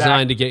 All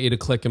designed to get you to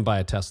click and buy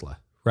a Tesla,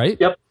 right?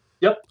 Yep.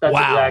 That's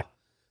exactly.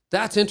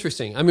 That's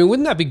interesting. I mean,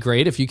 wouldn't that be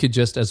great if you could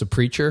just, as a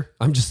preacher,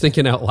 I'm just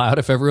thinking out loud,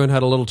 if everyone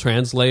had a little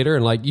translator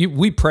and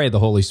we pray the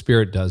Holy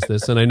Spirit does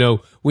this. And I know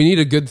we need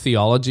a good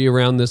theology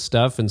around this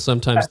stuff. And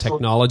sometimes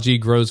technology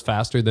grows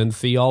faster than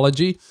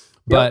theology.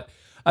 But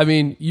I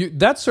mean,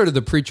 that's sort of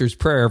the preacher's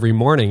prayer every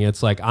morning.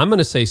 It's like, I'm going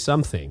to say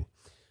something,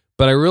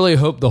 but I really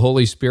hope the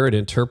Holy Spirit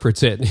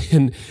interprets it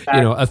in,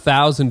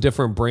 1,000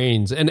 different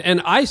brains.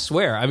 And I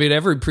swear, I mean,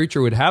 every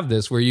preacher would have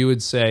this where you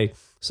would say,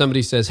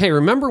 somebody says, hey,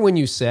 remember when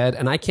you said,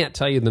 and I can't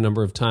tell you the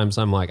number of times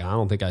I'm like, I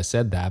don't think I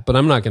said that, but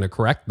I'm not going to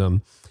correct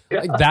them.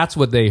 Yeah. Like, that's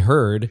what they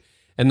heard,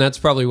 and that's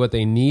probably what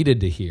they needed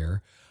to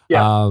hear.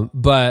 Yeah.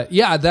 But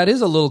yeah, that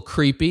is a little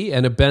creepy,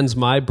 and it bends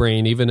my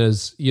brain, even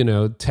as,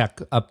 tech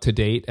up to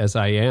date as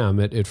I am.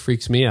 It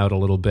freaks me out a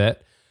little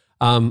bit.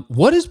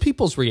 What is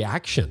people's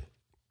reaction?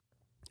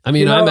 I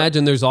mean, I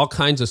imagine there's all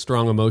kinds of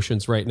strong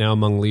emotions right now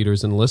among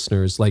leaders and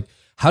listeners. Like,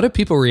 how do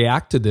people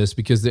react to this?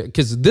 Because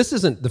this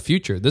isn't the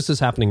future. This is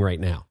happening right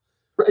now.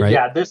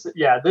 Right? This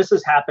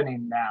is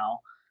happening now.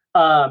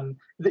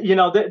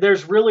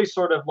 There's really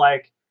sort of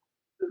like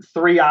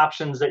three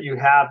options that you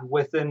have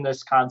within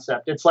this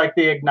concept. It's like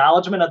the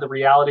acknowledgement of the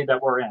reality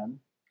that we're in.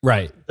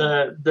 Right.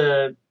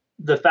 The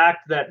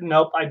fact that,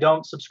 nope, I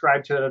don't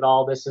subscribe to it at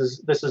all. This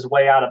is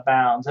way out of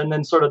bounds. And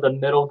then sort of the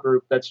middle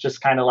group that's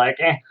just kind of like,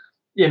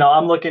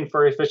 I'm looking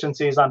for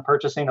efficiencies on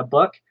purchasing a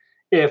book.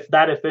 If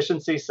that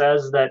efficiency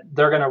says that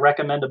they're going to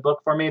recommend a book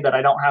for me that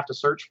I don't have to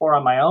search for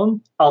on my own,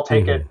 I'll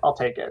take it. I'll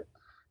take it.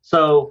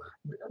 So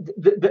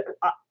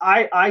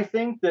I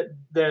think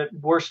that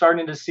we're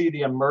starting to see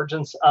the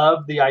emergence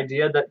of the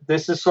idea that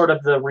this is sort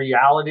of the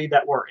reality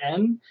that we're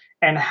in.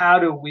 And how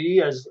do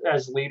we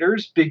as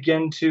leaders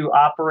begin to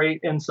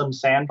operate in some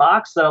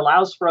sandbox that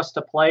allows for us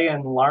to play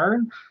and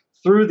learn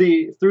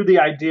the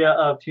idea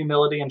of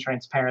humility and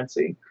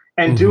transparency,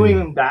 and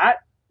doing that.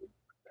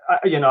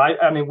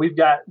 I mean, we've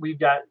got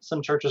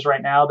some churches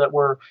right now that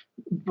we're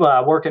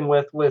working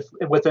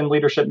within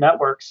Leadership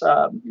Networks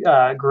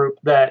group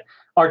that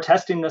are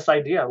testing this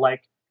idea,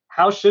 like,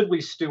 how should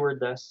we steward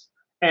this?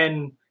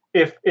 And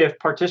if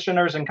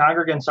participants and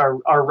congregants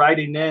are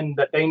writing in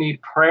that they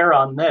need prayer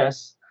on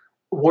this,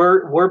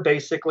 we're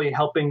basically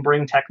helping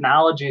bring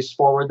technologies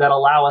forward that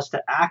allow us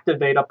to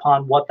activate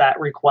upon what that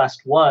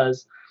request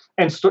was.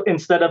 And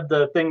instead of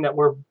the thing that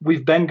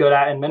we've been good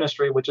at in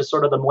ministry, which is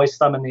sort of the moist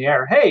thumb in the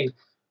air. Hey,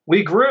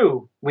 we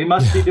grew. We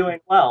must be doing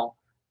well,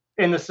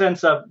 in the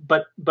sense of,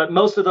 but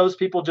most of those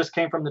people just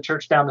came from the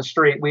church down the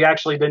street. We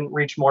actually didn't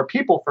reach more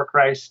people for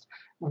Christ.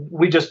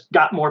 We just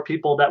got more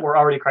people that were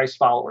already Christ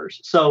followers.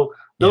 So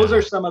those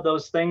are some of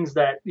those things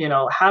that,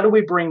 how do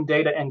we bring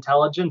data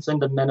intelligence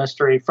into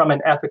ministry from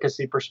an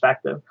efficacy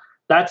perspective?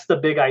 That's the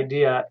big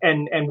idea.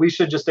 And we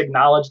should just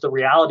acknowledge the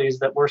realities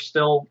that we're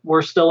still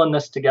in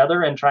this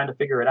together and trying to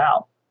figure it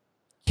out.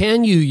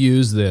 Can you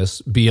use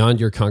this beyond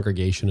your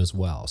congregation as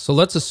well? So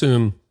let's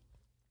assume,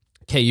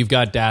 okay, you've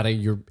got data,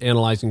 you're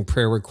analyzing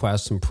prayer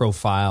requests and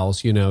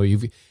profiles,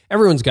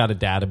 everyone's got a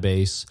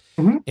database,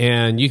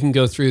 and you can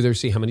go through there,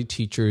 see how many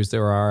teachers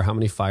there are, how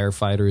many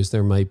firefighters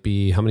there might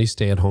be, how many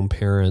stay-at-home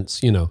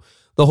parents,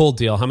 the whole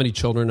deal, how many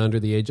children under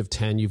the age of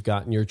 10 you've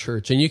got in your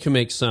church, and you can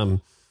make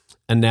some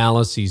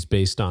analyses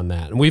based on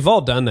that. And we've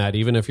all done that,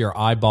 even if you're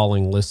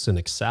eyeballing lists in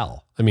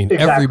Excel. I mean,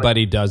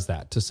 Everybody does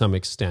that to some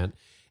extent.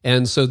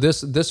 And so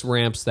this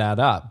ramps that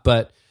up.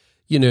 But,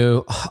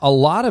 a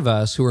lot of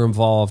us who are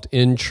involved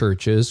in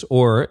churches,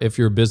 or if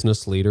you're a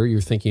business leader, you're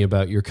thinking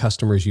about your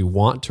customers you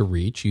want to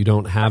reach, you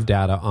don't have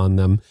data on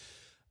them.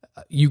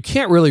 You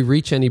can't really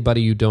reach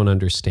anybody you don't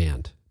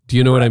understand. Do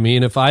you know what I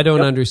mean? If I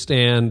don't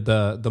understand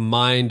the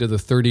mind of the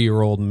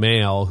 30-year-old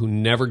male who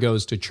never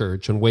goes to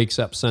church and wakes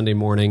up Sunday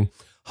morning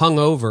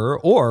hungover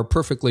or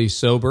perfectly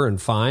sober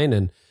and fine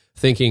and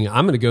thinking,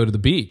 I'm going to go to the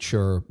beach,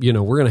 or,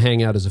 we're going to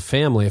hang out as a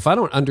family. If I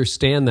don't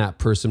understand that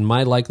person,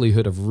 my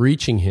likelihood of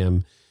reaching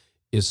him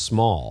is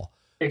small.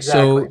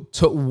 Exactly.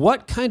 So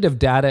what kind of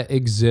data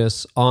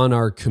exists on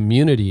our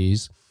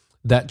communities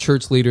that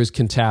church leaders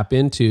can tap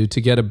into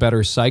to get a better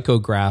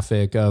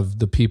psychographic of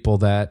the people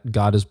that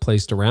God has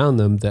placed around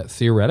them that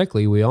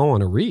theoretically we all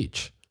want to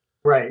reach?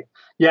 Right.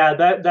 Yeah,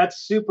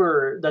 that's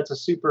a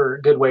super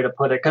good way to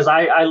put it, because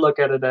I look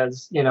at it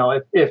as,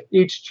 if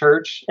each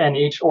church and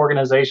each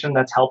organization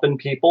that's helping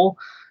people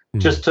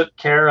just took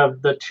care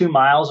of the 2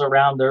 miles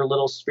around their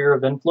little sphere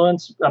of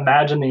influence,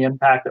 imagine the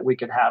impact that we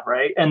could have,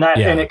 right? And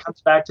and it comes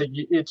back to,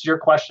 it's your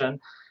question.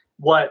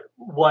 What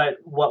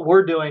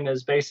we're doing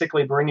is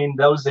basically bringing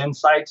those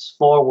insights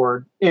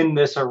forward in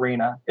this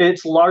arena.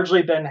 It's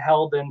largely been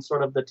held in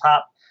sort of the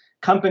top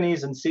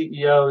companies and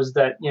CEOs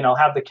that,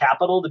 have the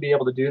capital to be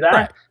able to do that.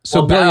 Right.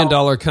 So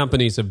billion-dollar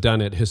companies have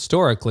done it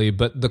historically,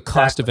 but the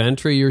cost of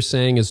entry, you're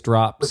saying, has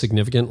dropped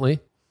significantly?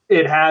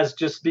 It has,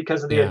 just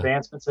because of the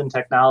advancements in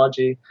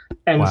technology.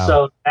 And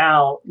so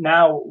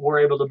now we're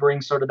able to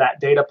bring sort of that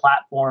data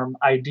platform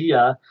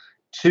idea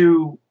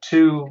to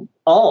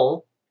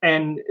all.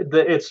 And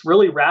it's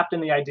really wrapped in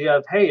the idea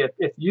of, hey,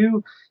 if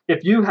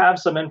you have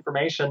some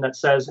information that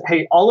says,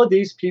 hey, all of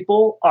these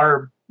people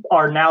are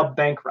now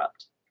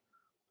bankrupt.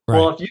 Right.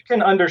 Well, if you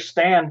can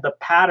understand the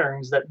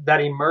patterns that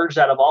emerged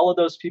out of all of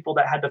those people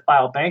that had to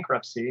file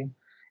bankruptcy,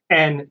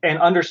 and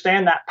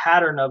understand that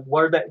pattern of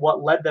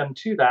what led them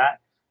to that,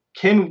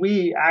 can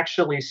we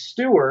actually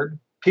steward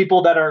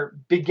people that are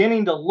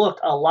beginning to look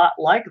a lot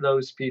like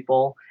those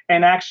people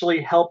and actually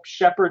help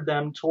shepherd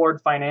them toward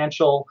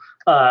financial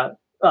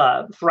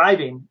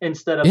thriving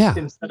instead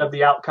of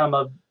the outcome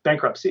of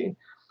bankruptcy?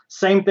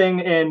 Same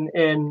thing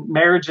in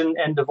marriage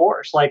and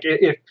divorce. Like,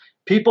 if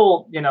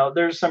people,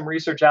 there's some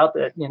research out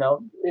that,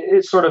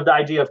 it's sort of the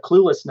idea of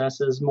cluelessness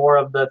is more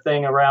of the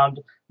thing around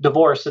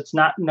divorce. It's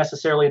not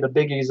necessarily the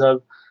biggies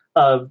of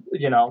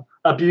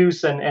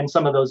abuse and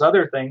some of those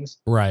other things.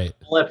 Right.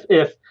 Well,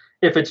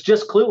 if it's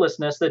just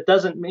cluelessness, that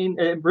doesn't mean,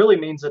 it really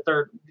means that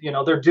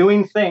they're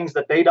doing things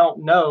that they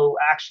don't know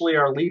actually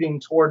are leading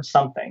towards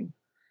something.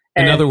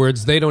 In other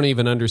words, they don't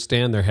even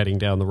understand they're heading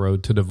down the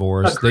road to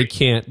divorce.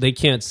 Agreed. They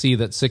can't see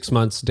that 6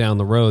 months down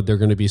the road they're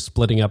going to be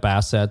splitting up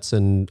assets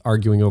and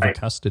arguing over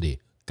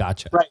custody.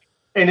 Gotcha. Right.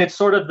 And it's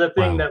sort of the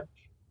thing that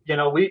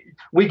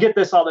we get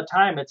this all the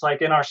time. It's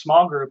like in our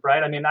small group,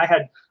 right? I mean, I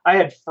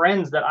had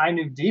friends that I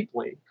knew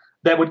deeply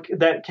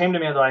that came to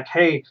me and they're like,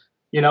 hey,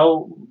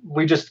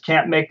 we just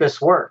can't make this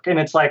work. And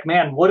it's like,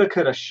 man, woulda,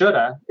 coulda,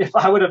 shoulda. If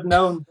I would have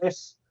known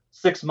this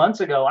 6 months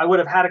ago, I would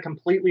have had a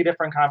completely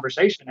different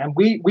conversation. And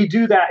we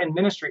do that in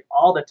ministry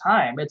all the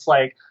time. It's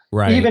like,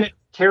 even if you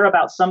care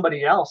about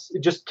somebody else,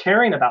 just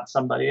caring about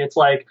somebody, it's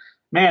like,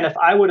 man, if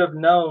I would have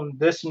known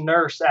this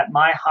nurse at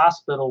my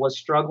hospital was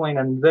struggling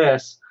in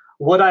this,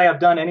 would I have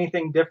done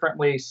anything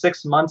differently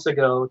 6 months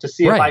ago to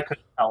see if I could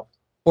help?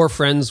 Or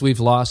friends we've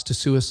lost to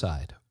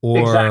suicide,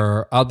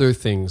 or other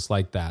things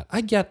like that.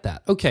 I get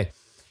that. Okay.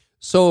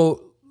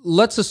 So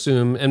let's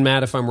assume, and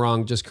Matt, if I'm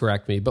wrong, just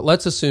correct me, but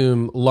let's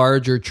assume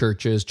larger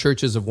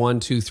churches of 1,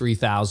 2,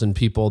 3,000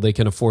 people, they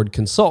can afford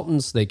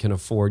consultants, they can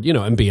afford,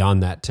 and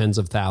beyond that, tens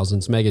of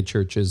thousands, mega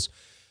churches,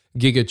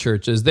 giga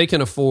churches, they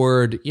can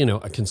afford,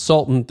 a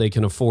consultant, they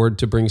can afford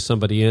to bring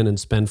somebody in and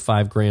spend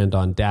 $5,000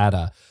 on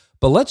data.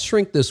 But let's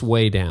shrink this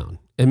way down.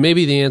 And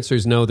maybe the answer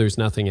is no, there's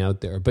nothing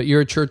out there. But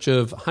you're a church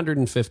of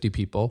 150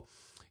 people.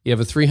 You have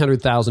a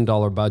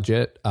 $300,000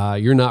 budget.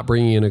 You're not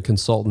bringing in a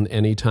consultant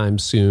anytime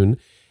soon.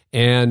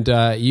 And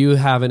you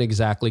haven't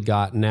exactly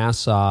got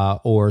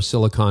NASA or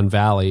Silicon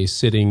Valley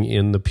sitting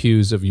in the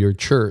pews of your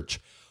church.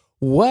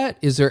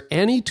 Is there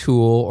any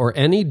tool or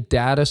any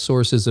data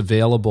sources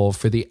available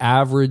for the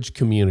average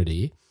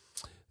community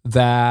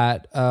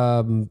that,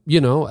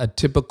 a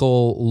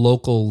typical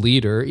local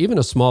leader, even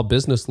a small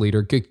business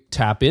leader, could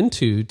tap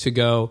into to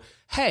go,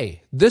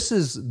 hey, this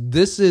is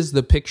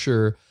the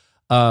picture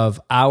of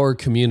our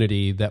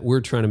community that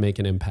we're trying to make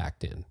an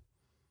impact in?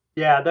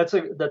 Yeah, that's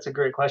a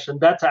great question.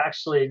 That's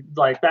actually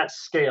that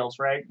scales,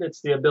 right?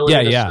 It's the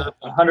ability to serve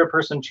a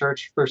 100-person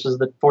church versus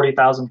the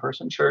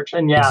 40,000-person church.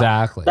 And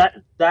exactly.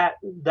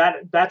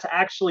 That's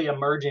actually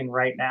emerging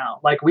right now.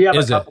 Like we have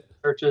a couple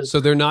of churches. So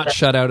they're not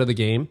shut out of the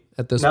game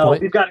at this point? No,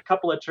 we've got a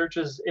couple of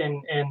churches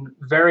in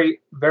very,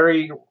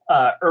 very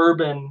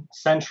urban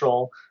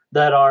central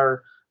that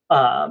are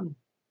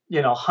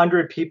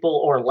 100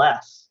 people or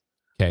less.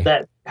 Okay.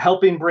 That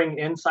helping bring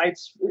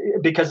insights,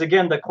 because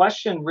again, the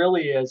question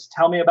really is,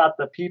 tell me about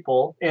the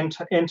people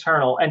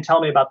internal and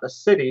tell me about the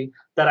city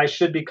that I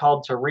should be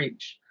called to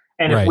reach.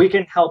 And if we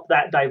can help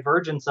that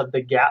divergence of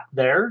the gap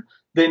there,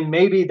 then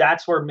maybe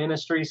that's where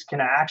ministries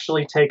can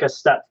actually take a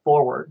step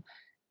forward.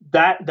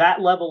 That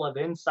level of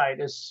insight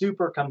is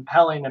super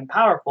compelling and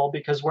powerful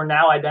because we're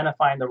now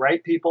identifying the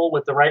right people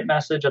with the right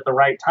message at the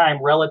right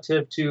time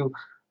relative to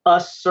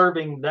us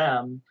serving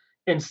them,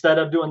 instead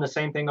of doing the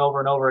same thing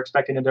over and over,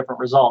 expecting a different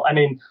result. I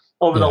mean,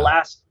 over the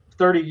last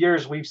 30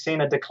 years, we've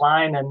seen a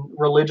decline in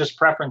religious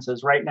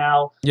preferences. Right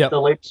now, the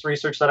latest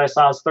research that I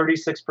saw is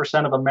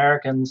 36% of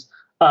Americans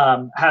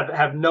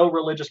have no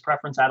religious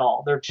preference at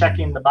all. They're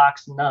checking the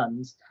box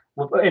nones.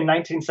 In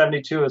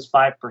 1972, it was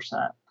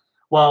 5%.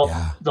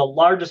 Well, the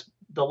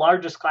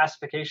largest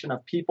classification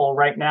of people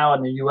right now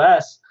in the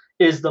U.S.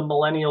 is the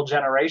millennial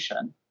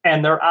generation,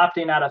 and they're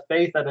opting out of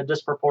faith at a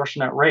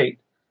disproportionate rate.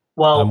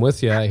 Well, I'm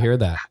with you. I hear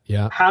that.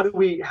 Yeah. How do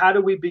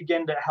we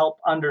begin to help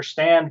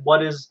understand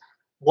what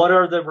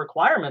are the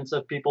requirements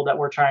of people that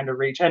we're trying to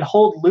reach, and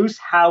hold loose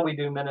how we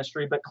do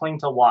ministry, but cling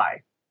to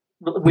why?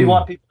 We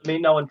want people to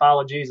meet, know, and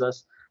follow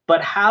Jesus,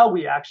 but how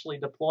we actually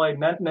deploy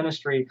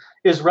ministry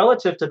is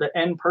relative to the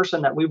end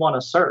person that we want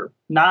to serve,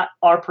 not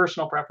our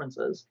personal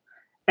preferences.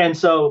 And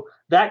so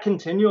that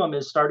continuum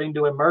is starting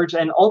to emerge,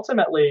 and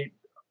ultimately,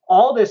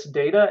 all this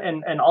data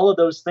and all of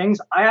those things,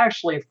 I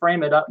actually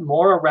frame it up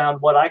more around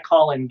what I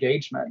call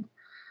engagement.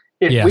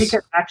 If we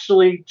can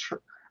actually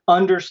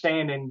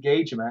understand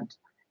engagement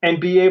and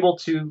be able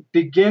to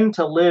begin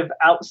to live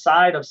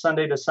outside of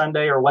Sunday to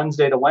Sunday or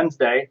Wednesday to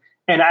Wednesday,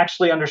 and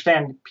actually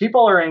understand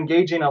people are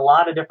engaging a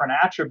lot of different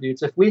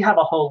attributes. If we have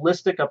a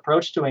holistic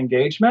approach to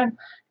engagement,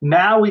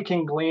 now we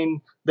can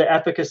glean the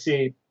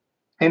efficacy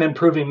in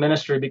improving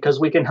ministry because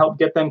we can help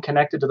get them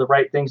connected to the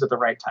right things at the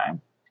right time.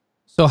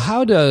 So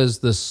how does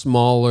the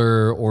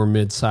smaller or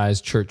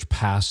mid-sized church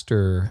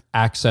pastor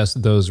access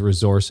those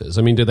resources?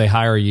 I mean, do they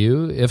hire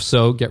you? If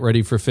so, get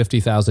ready for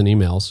 50,000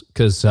 emails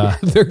because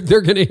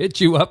they're going to hit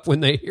you up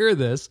when they hear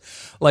this.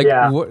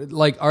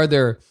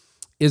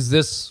 Is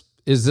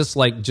this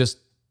like just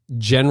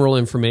general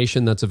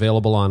information that's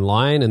available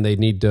online and they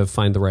need to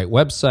find the right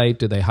website?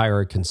 Do they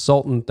hire a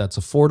consultant that's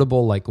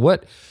affordable? Like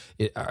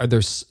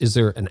is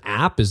there an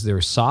app? Is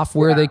there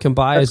software they can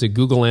buy? Is it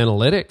Google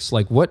Analytics?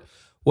 Like what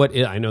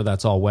I know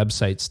that's all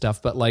website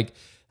stuff, but like,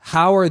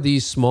 how are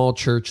these small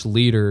church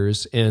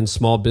leaders and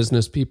small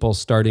business people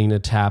starting to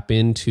tap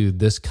into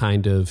this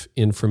kind of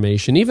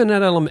information, even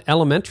at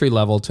elementary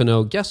level, to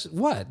know, guess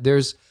what?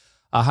 There's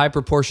a high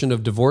proportion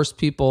of divorced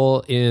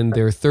people in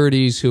their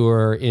 30s who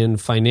are in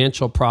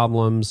financial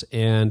problems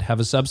and have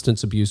a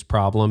substance abuse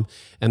problem,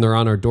 and they're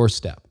on our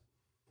doorstep.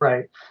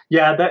 Right.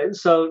 Yeah.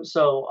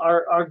 So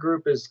our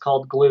group is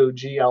called GLOO,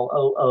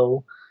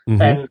 GLOO.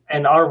 Mm-hmm.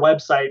 And our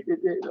website,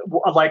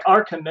 like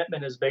our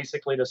commitment is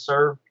basically to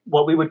serve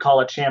what we would call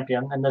a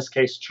champion, in this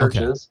case,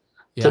 churches,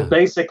 to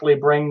basically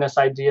bring this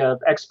idea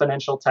of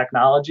exponential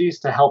technologies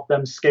to help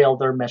them scale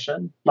their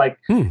mission. Like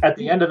at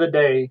the end of the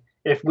day,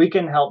 if we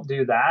can help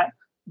do that,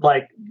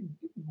 like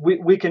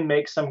we can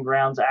make some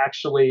grounds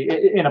actually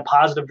in a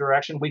positive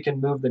direction. We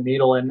can move the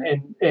needle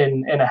in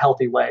a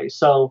healthy way.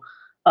 So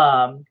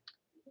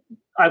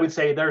I would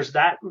say there's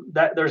that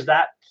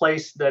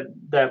place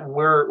that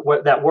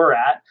we're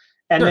at.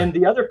 And then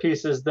the other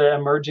piece is the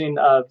emerging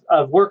of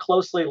we're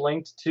closely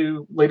linked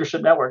to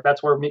Leadership Network.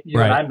 That's where you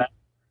and I met.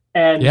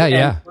 And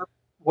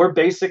we're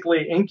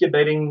basically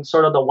incubating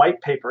sort of the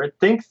white paper.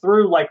 Think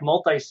through like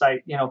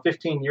multi-site,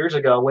 15 years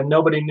ago when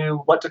nobody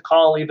knew what to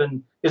call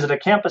even. Is it a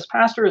campus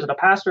pastor? Is it a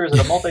pastor? Is it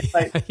a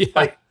multi-site?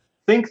 Like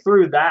think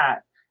through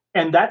that.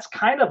 And that's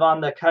kind of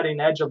on the cutting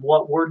edge of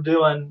what we're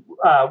doing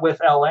with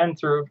LN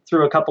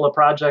through a couple of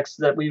projects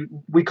that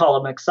we call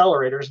them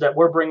accelerators, that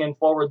we're bringing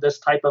forward this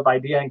type of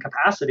idea and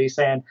capacity,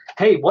 saying,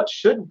 hey, what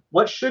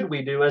should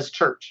we do as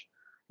church?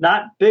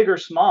 Not big or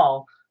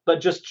small,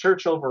 but just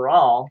church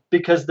overall,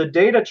 because the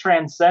data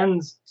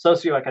transcends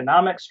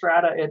socioeconomic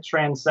strata. It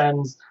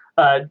transcends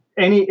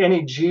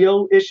any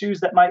geo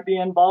issues that might be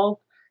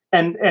involved.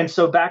 And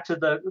so back to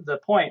the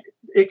point,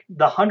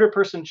 the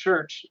 100-person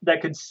church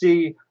that could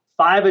see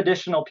 5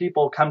 additional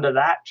people come to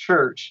that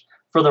church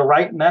for the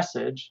right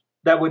message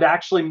that would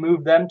actually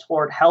move them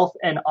toward health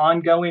and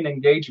ongoing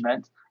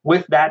engagement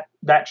with that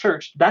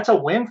church, that's a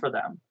win for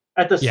them.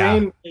 At the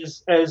same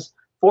as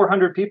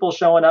 400 people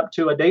showing up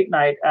to a date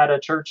night at a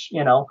church,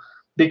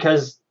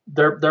 because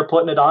they're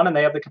putting it on and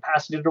they have the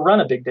capacity to run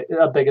a big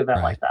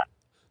event like that.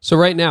 So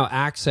right now,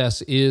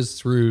 access is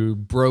through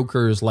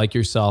brokers like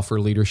yourself or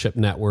Leadership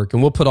Network.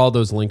 And we'll put all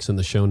those links in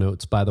the show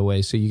notes, by the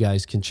way, so you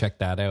guys can check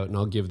that out. And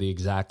I'll give the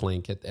exact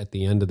link at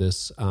the end of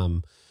this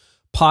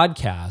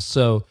podcast.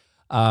 So,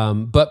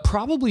 but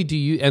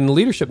probably and the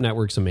Leadership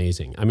Network's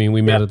amazing. I mean,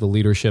 we met at the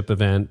Leadership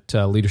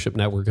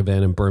Network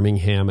event in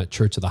Birmingham at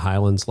Church of the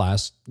Highlands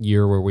last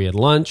year where we had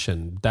lunch.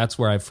 And that's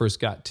where I first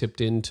got tipped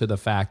into the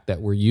fact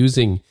that we're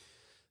using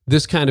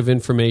this kind of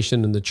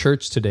information in the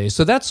church today.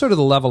 So that's sort of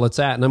the level it's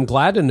at. And I'm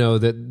glad to know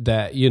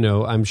that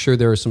I'm sure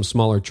there are some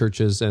smaller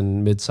churches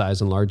and mid-size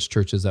and large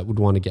churches that would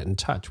want to get in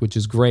touch, which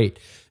is great.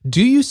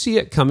 Do you see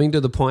it coming to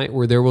the point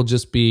where there will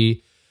just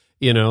be,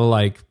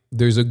 like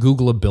there's a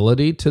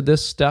Googleability to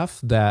this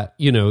stuff that,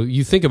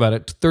 you think about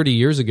it 30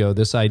 years ago,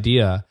 this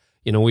idea,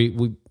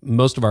 we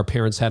most of our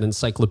parents had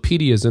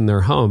encyclopedias in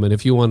their home. And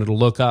if you wanted to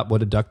look up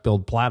what a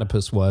duck-billed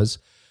platypus was,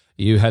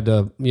 you had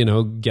to,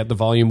 get the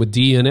volume with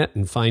D in it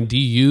and find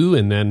DU.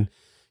 And then,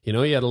 you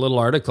had a little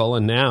article.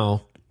 And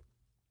now,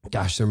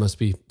 gosh, there must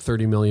be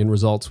 30 million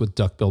results with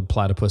duck-billed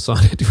platypus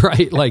on it,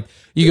 right? Like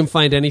you can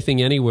find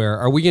anything anywhere.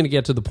 Are we going to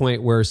get to the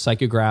point where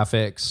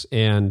psychographics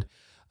and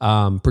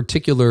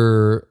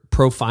particular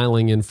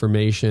profiling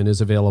information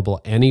is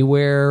available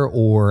anywhere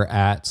or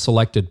at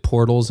selected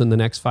portals in the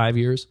next 5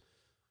 years?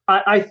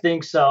 I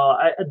think so.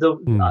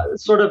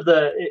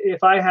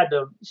 If I had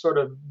to sort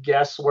of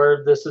guess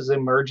where this is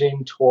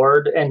emerging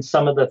toward, and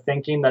some of the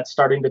thinking that's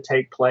starting to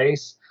take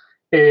place,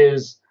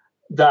 is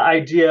the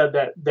idea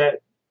that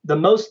the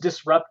most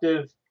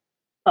disruptive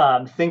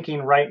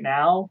thinking right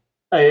now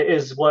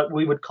is what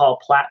we would call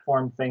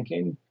platform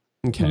thinking.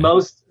 Okay.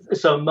 Most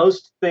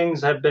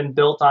things have been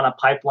built on a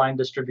pipeline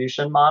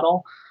distribution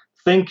model.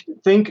 Think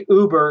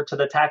Uber to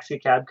the taxi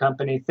cab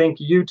company. Think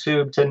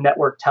YouTube to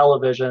network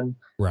television.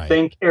 Right.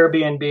 Think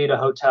Airbnb to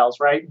hotels.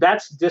 Right.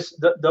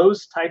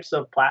 Those types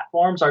of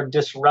platforms are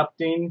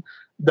disrupting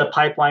the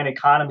pipeline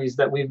economies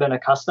that we've been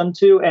accustomed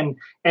to, and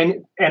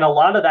a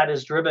lot of that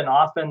is driven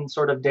often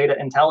sort of data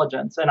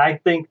intelligence. And I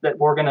think that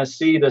we're going to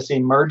see this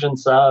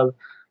emergence of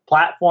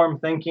platform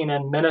thinking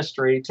and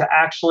ministry to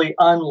actually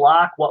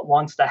unlock what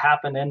wants to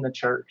happen in the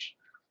church.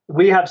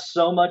 We have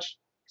so much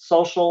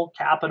social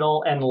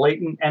capital and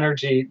latent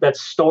energy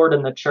that's stored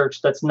in the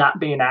church that's not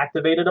being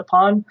activated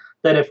upon,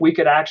 that if we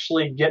could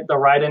actually get the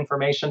right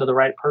information to the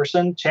right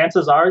person,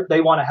 chances are they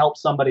want to help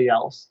somebody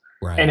else.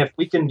 Right. And if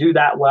we can do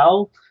that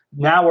well,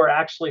 now we're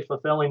actually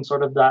fulfilling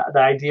sort of the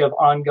idea of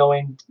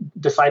ongoing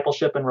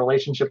discipleship and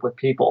relationship with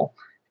people.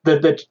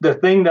 The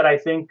thing that I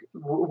think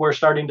we're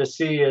starting to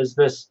see is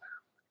this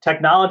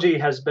technology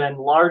has been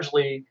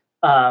largely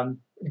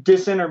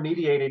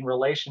disintermediating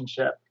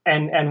relationship.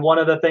 And one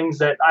of the things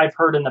that I've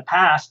heard in the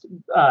past,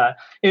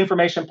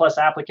 information plus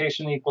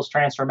application equals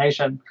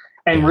transformation.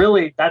 And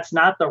really, that's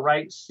not the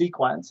right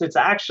sequence. It's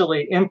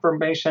actually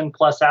information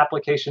plus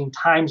application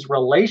times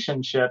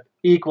relationship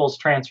equals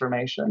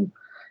transformation.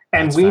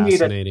 And that's we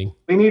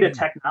need a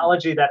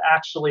technology that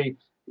actually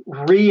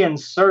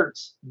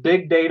reinserts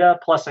big data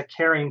plus a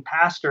caring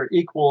pastor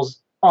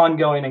equals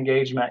ongoing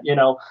engagement.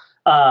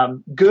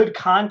 Good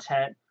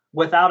content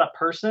without a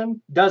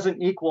person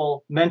doesn't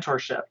equal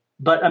mentorship.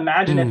 But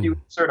imagine if you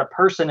insert a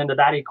person into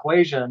that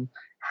equation,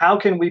 how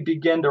can we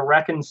begin to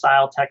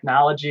reconcile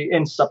technology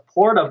in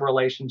support of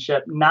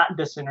relationship, not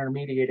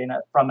disintermediating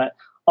it from it,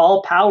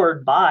 all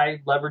powered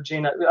by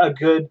leveraging a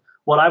good,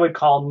 what I would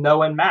call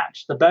know and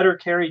match. The better,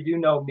 Carey, you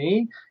know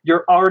me,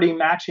 you're already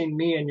matching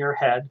me in your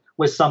head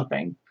with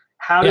something.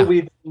 How do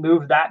we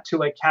move that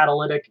to a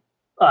catalytic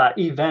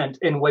event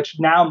in which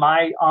now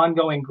my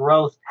ongoing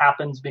growth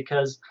happens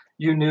because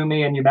you knew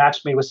me and you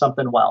matched me with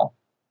something well?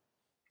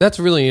 That's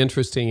really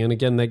interesting. And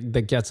again,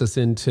 that gets us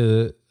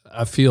into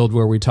a field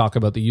where we talk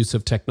about the use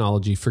of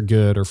technology for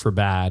good or for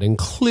bad. And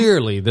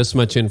clearly this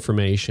much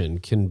information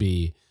can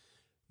be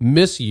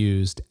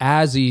misused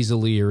as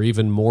easily or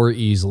even more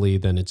easily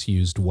than it's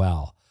used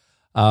well.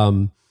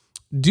 Do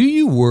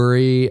you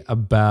worry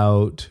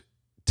about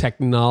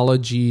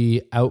technology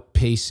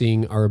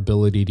outpacing our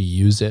ability to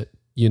use it?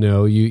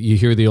 You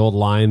hear the old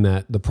line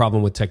that the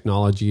problem with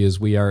technology is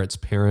we are its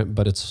parent,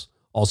 but it's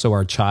also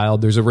our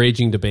child. There's a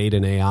raging debate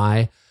in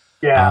AI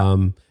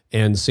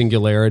and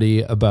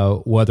singularity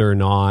about whether or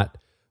not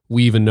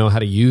we even know how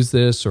to use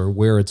this or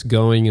where it's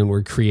going, and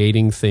we're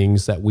creating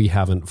things that we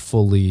haven't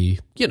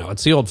fully,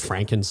 it's the old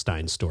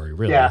Frankenstein story,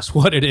 really. Yeah. It's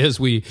what it is.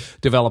 We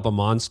develop a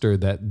monster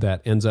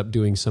that ends up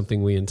doing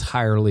something we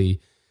entirely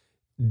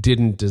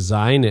didn't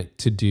design it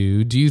to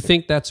do. Do you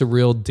think that's a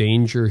real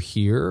danger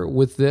here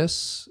with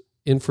this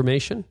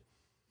information?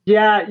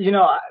 Yeah,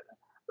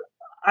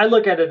 I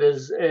look at it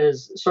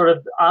as sort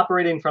of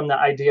operating from the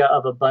idea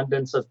of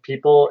abundance of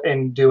people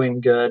and doing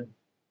good.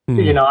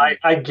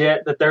 I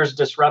get that there's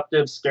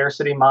disruptive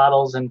scarcity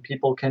models and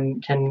people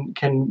can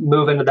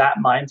move into that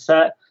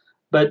mindset.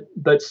 But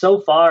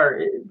so far,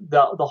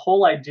 the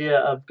whole idea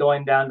of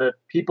going down to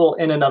people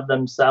in and of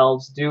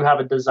themselves do have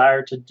a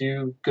desire to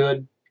do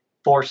good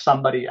for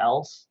somebody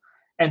else.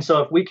 And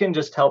so if we can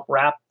just help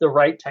wrap the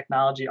right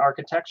technology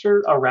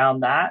architecture around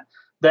that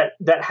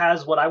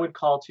has what I would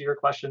call, to your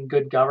question,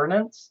 good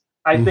governance,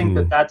 I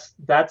think that's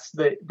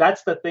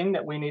the thing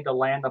that we need to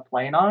land the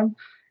plane on.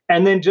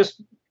 And then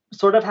just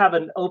sort of have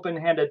an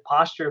open-handed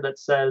posture that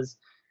says,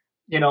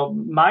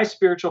 my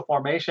spiritual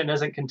formation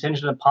isn't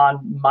contingent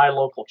upon my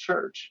local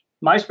church.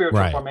 My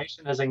spiritual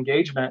formation is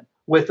engagement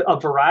with a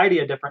variety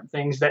of different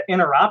things that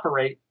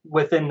interoperate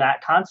within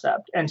that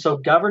concept. And so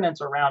governance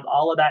around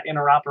all of that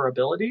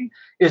interoperability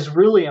is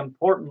really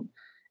important.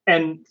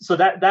 And so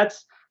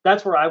that's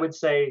where I would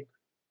say,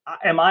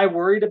 am I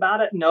worried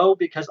about it? No,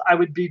 because I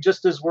would be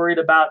just as worried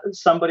about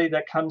somebody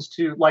that comes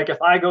to, like,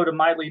 if I go to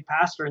my lead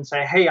pastor and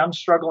say, hey, I'm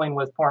struggling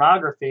with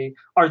pornography,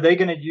 are they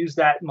going to use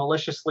that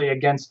maliciously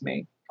against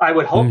me? I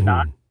would hope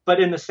not.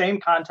 But in the same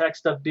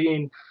context of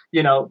being,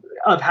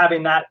 of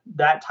having that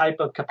type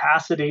of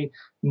capacity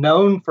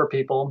known for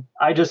people,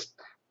 I just,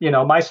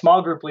 my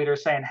small group leader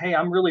saying, hey,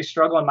 I'm really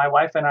struggling. My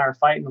wife and I are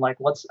fighting. Like,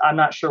 I'm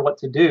not sure what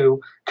to do,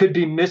 could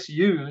be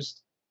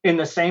misused in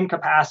the same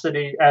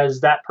capacity as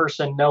that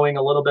person knowing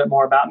a little bit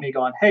more about me,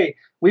 going, hey,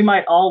 we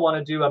might all want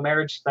to do a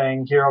marriage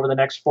thing here over the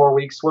next 4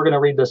 weeks. We're going to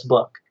read this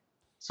book.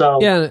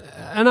 So yeah,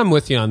 and I'm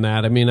with you on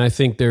that. I mean, I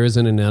think there is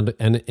an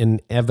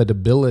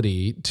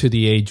inevitability to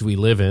the age we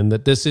live in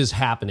that this is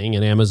happening,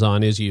 and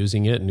Amazon is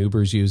using it, and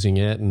Uber's using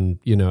it, and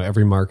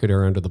every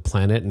marketer under the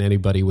planet and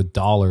anybody with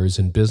dollars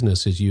in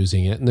business is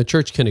using it, and the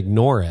church can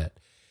ignore it.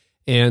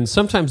 And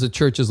sometimes the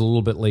church is a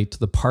little bit late to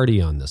the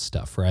party on this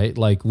stuff, right?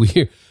 Like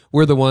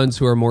we're the ones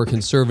who are more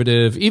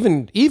conservative,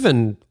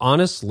 even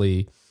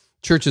honestly,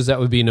 churches that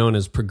would be known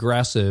as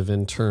progressive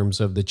in terms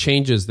of the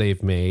changes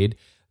they've made.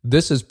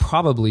 This is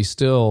probably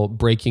still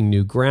breaking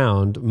new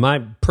ground. My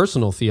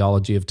personal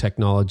theology of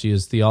technology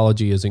is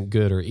theology isn't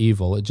good or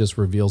evil. It just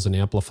reveals and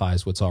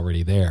amplifies what's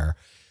already there.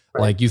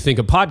 Right. Like you think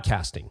of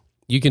podcasting.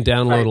 You can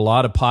download a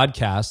lot of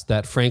podcasts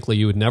that, frankly,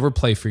 you would never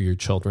play for your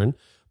children,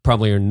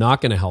 probably are not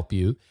going to help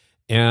you,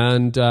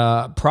 and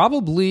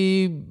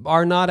probably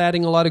are not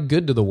adding a lot of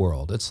good to the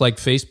world. It's like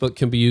Facebook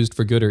can be used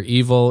for good or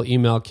evil.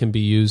 Email can be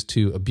used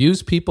to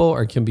abuse people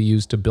or can be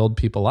used to build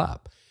people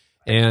up.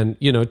 And,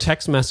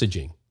 text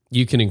messaging.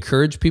 You can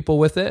encourage people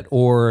with it,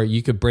 or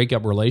you could break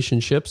up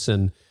relationships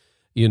and,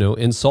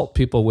 insult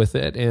people with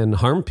it and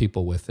harm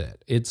people with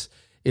it.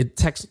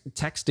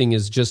 Texting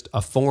is just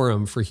a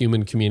forum for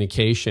human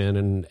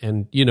communication.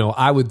 And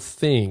I would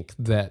think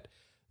that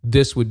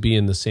this would be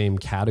in the same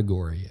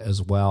category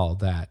as well,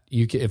 that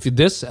if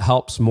this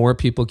helps more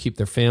people keep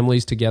their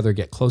families together,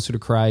 get closer to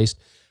Christ,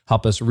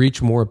 help us reach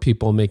more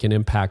people, make an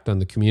impact on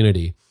the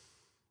community.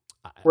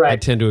 I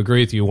tend to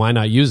agree with you. Why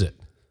not use it?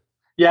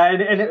 Yeah,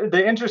 and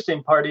the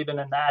interesting part even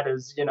in that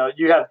is,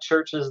 you have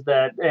churches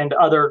and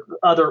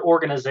other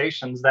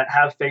organizations that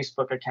have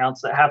Facebook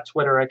accounts, that have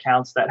Twitter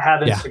accounts, that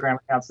have Instagram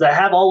accounts, that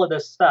have all of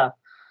this stuff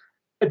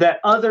that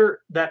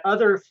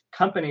other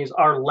companies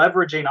are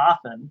leveraging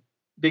often,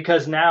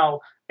 because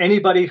now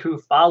anybody who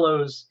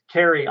follows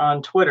Carey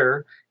on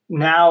Twitter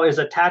now is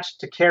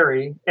attached to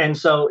Carey. And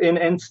so in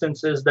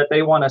instances that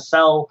they want to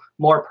sell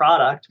more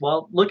product,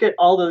 well, look at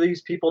all of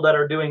these people that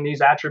are doing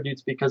these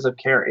attributes because of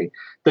Carey.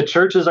 The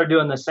churches are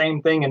doing the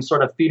same thing and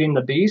sort of feeding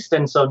the beast.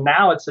 And so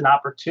now it's an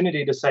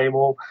opportunity to say,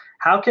 well,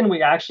 how can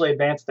we actually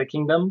advance the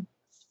kingdom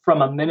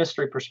from a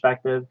ministry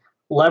perspective,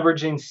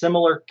 leveraging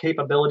similar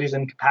capabilities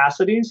and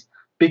capacities?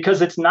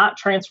 Because it's not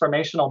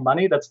transformational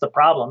money that's the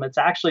problem. It's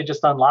actually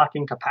just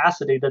unlocking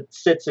capacity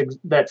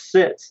that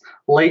sits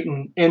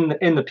latent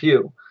in the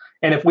pew.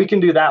 And if we can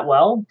do that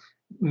well,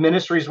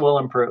 ministries will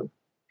improve.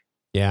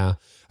 Yeah.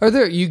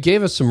 You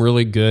gave us some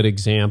really good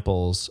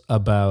examples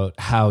about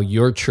how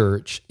your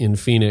church in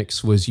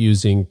Phoenix was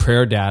using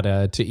prayer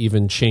data to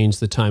even change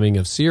the timing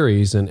of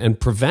series and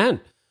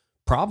prevent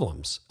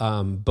problems,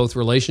 both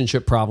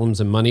relationship problems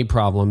and money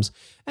problems.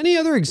 Any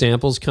other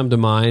examples come to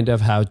mind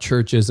of how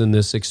churches in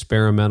this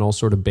experimental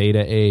sort of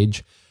beta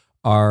age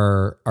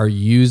are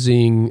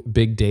using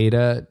big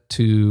data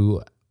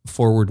to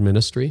forward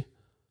ministry?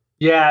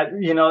 Yeah,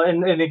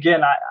 and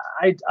again,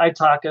 I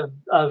talk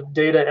of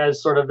data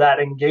as sort of that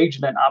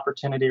engagement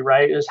opportunity,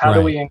 right? Is how do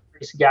we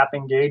increase gap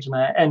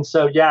engagement? And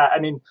so,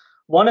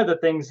 one of the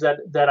things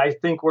that I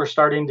think we're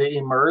starting to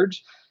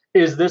emerge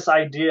is this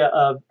idea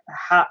of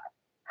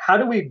how how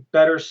do we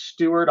better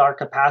steward our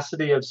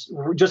capacity of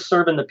just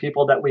serving the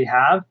people that we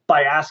have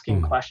by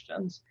asking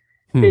questions?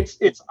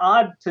 It's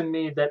odd to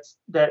me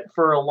that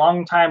for a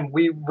long time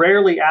we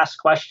rarely ask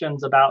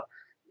questions about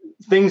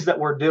things that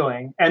we're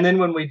doing, and then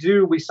when we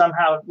do, we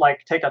somehow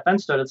like take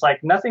offense to it. It's like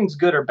nothing's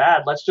good or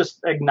bad. Let's just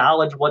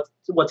acknowledge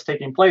what's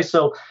taking place.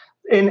 So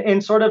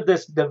in sort of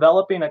this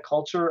developing a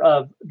culture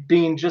of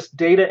being just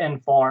data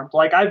informed,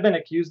 like I've been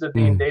accused of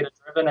being data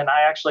driven, and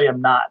I actually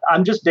am not.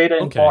 I'm just data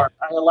informed.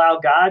 I allow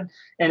God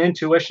and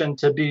intuition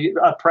to be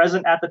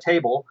present at the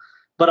table.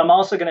 But I'm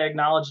also going to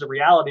acknowledge the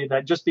reality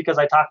that just because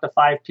I talked to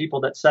 5 people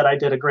that said I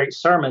did a great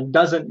sermon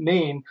doesn't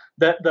mean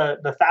that the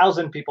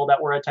 1,000 people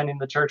that were attending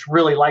the church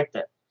really liked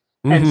it.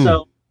 And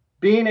so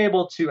being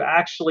able to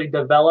actually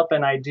develop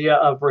an idea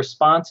of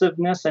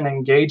responsiveness and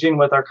engaging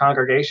with our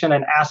congregation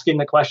and asking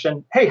the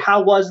question, hey,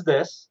 how was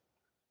this?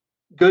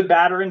 Good,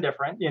 bad, or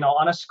indifferent,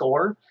 on a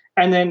score.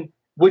 And then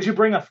would you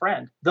bring a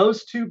friend?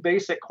 Those 2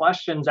 basic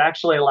questions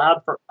actually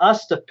allowed for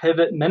us to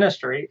pivot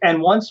ministry.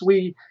 And once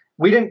we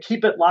didn't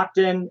keep it locked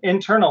in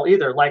internal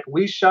either. Like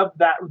we shoved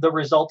the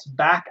results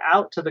back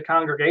out to the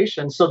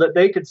congregation so that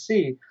they could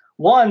see,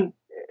 1,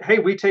 hey,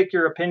 we take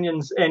your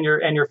opinions and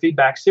your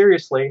feedback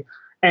seriously.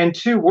 And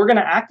 2, we're going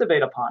to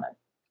activate upon it.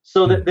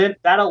 So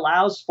that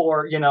allows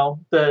for,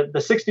 the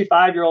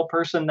 65-year-old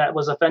person that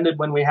was offended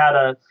when we had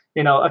a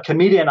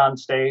comedian on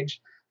stage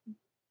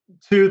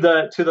to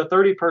the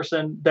 30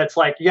 person that's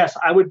like, yes,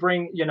 I would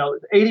bring,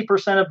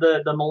 80% of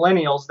the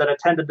millennials that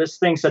attended this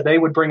thing said they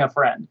would bring a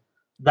friend.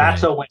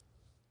 That's a win.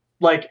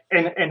 Like,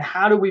 and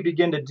how do we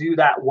begin to do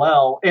that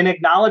well? In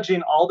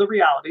acknowledging all the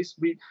realities,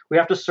 we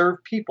have to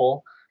serve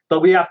people, but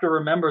we have to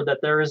remember that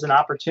there is an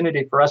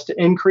opportunity for us to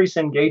increase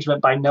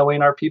engagement by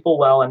knowing our people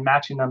well and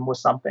matching them with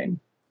something.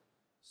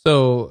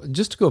 So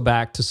just to go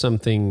back to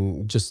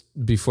something just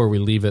before we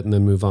leave it and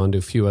then move on to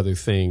a few other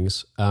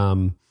things.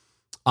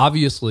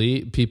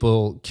 Obviously,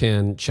 people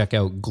can check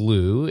out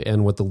Glue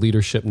and what the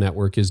Leadership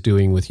Network is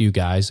doing with you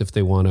guys if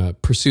they want to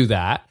pursue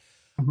that.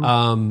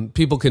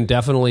 People can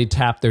definitely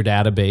tap their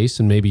database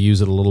and maybe use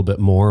it a little bit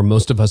more.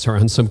 Most of us are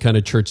on some kind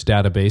of church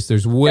database.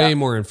 There's way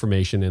more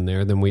information in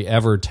there than we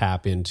ever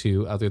tap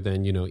into other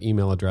than,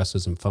 email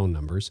addresses and phone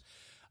numbers.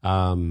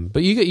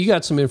 But you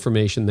got some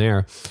information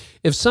there.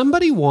 If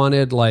somebody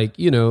wanted,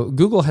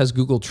 Google has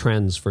Google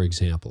Trends, for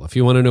example, if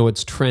you want to know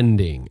what's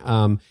trending.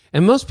 And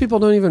most people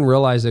don't even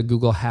realize that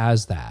Google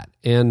has that.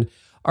 And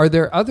are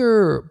there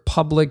other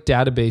public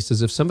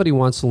databases if somebody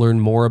wants to learn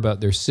more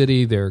about their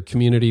city, their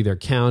community, their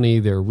county,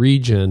 their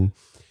region?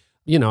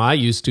 I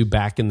used to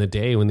back in the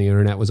day when the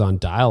internet was on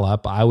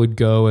dial-up, I would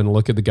go and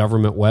look at the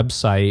government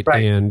website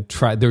and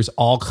try. There's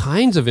all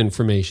kinds of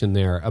information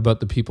there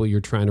about the people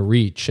you're trying to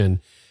reach and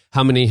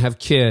how many have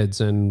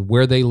kids and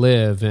where they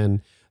live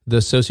and the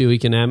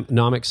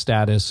socioeconomic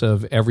status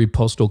of every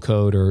postal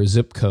code or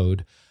zip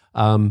code.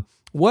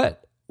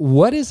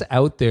 What is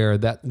out there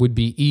that would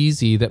be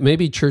easy that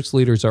maybe church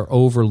leaders are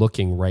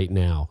overlooking right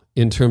now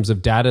in terms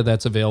of data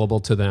that's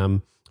available to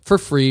them for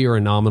free or a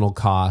nominal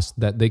cost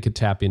that they could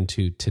tap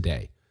into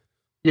today?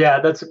 Yeah,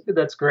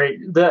 that's great.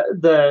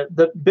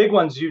 The big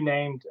ones you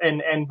named,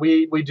 and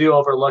we do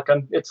overlook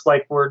them. It's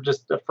like we're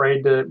just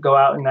afraid to go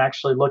out and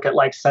actually look at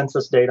like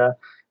census data.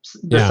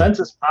 The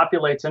census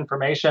populates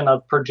information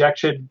of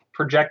projected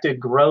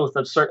growth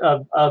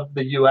of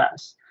the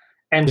U.S.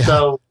 And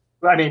so,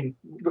 I mean,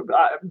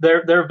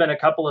 there have been a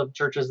couple of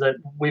churches that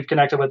we've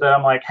connected with that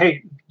I'm like,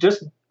 hey,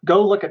 just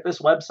go look at this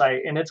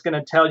website and it's going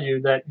to tell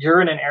you that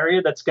you're in an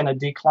area that's going to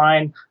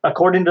decline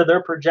according to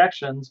their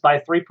projections by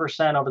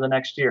 3% over the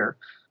next year.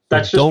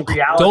 That's just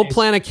reality. Don't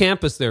plan a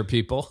campus there,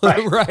 people.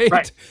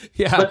 Right?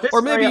 Yeah.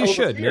 Or maybe you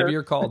should. Here, maybe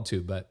you're called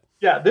to, but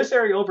yeah, this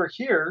area over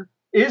here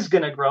is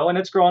going to grow and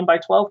it's growing by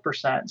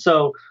 12%.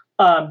 So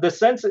the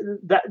sense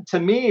that to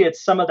me,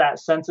 it's some of that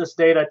census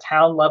data,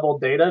 town level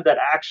data that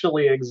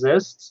actually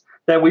exists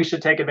that we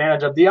should take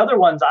advantage of. The other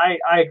ones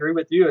I agree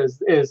with you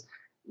is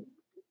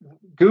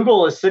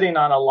Google is sitting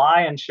on a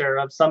lion's share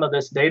of some of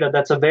this data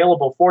that's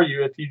available for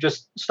you if you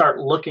just start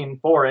looking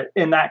for it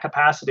in that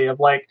capacity of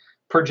like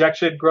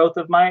projected growth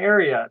of my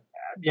area,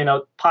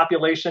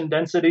 population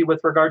density with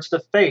regards to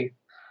faith.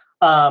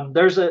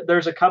 There's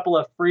a couple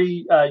of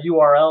free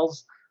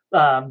URLs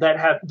that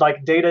have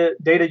like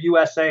Data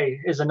USA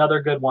is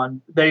another good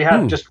one. They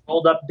have just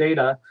rolled up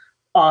data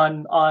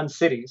on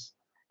cities.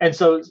 And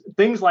so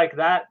things like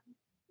that,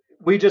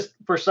 we just,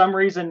 for some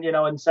reason,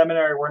 in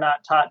seminary, we're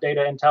not taught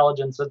data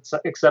intelligence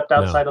except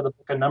outside of the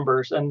book of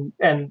numbers. And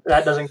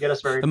that doesn't get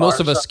us very far. And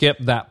most of us skip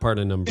that part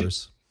of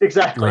numbers.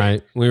 Exactly.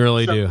 Right. We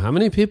really do. How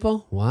many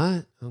people?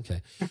 What?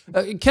 Okay.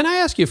 Can I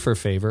ask you for a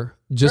favor,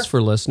 just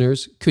for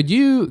listeners? Could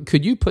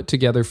you put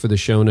together for the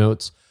show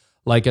notes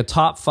like a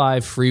top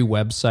 5 free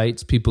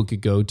websites people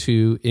could go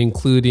to,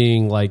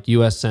 including like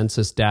U.S.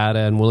 Census data,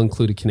 and we'll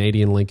include a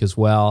Canadian link as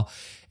well.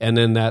 And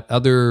then that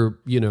other,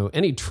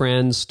 any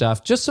trend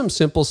stuff, just some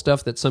simple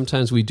stuff that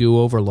sometimes we do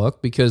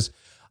overlook, because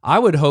I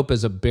would hope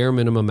as a bare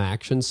minimum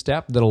action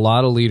step that a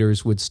lot of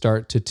leaders would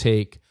start to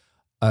take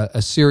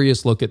a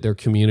serious look at their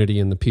community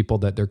and the people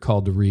that they're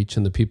called to reach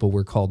and the people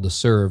we're called to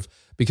serve,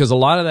 because a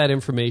lot of that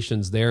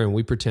information's there and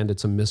we pretend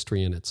it's a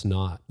mystery and it's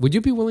not. Would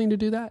you be willing to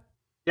do that?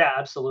 Yeah,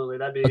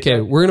 absolutely. Okay,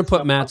 we're going to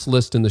put Matt's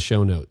list in the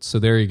show notes. So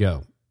there you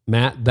go.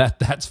 Matt,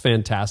 that's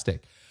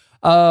fantastic.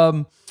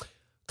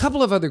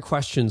 Couple of other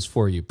questions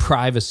for you.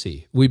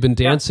 Privacy. We've been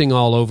dancing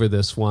all over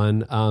this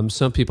one.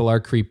 Some people are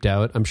creeped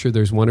out. I'm sure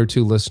there's one or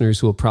two listeners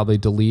who will probably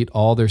delete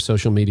all their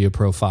social media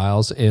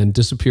profiles and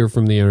disappear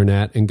from the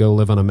internet and go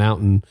live on a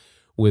mountain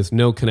with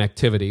no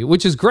connectivity,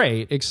 which is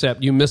great,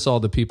 except you miss all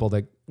the people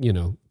that,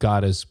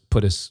 God has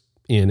put us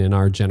in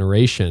our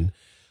generation.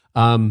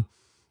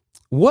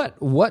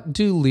 What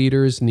do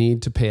leaders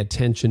need to pay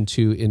attention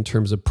to in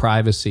terms of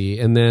privacy?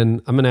 And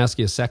then I'm going to ask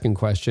you a second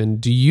question.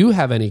 Do you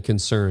have any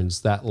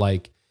concerns that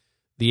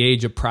the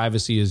age of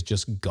privacy is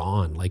just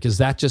gone? Is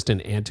that just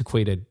an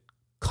antiquated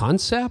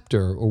concept,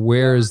 or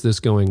where is this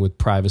going with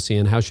privacy,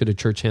 and how should a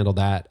church handle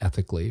that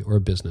ethically, or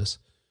a business?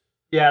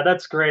 Yeah,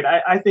 that's great.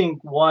 I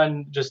think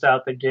one just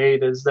out the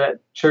gate is that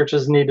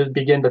churches need to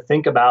begin to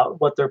think about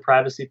what their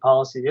privacy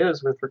policy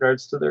is with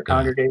regards to their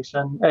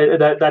congregation.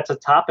 That's a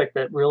topic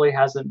that really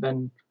hasn't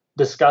been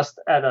discussed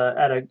at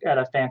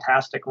a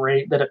fantastic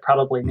rate that it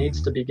probably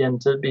needs to begin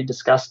to be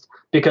discussed,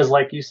 because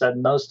like you said,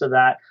 most of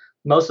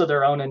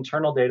their own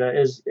internal data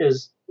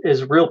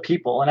is real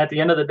people. And at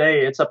the end of the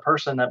day, it's a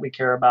person that we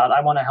care about.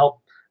 I want to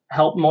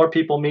help more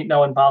people meet,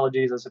 know, and follow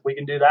Jesus. If we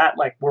can do that,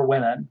 we're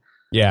winning.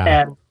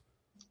 Yeah. And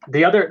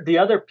the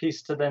other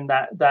piece to then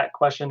that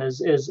question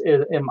is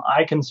am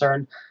I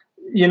concerned?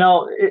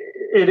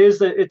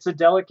 It's a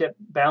delicate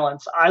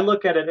balance. I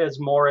look at it as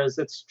more as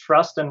it's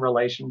trust and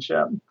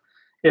relationship.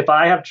 If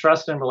I have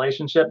trust and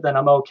relationship, then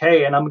I'm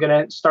okay. And I'm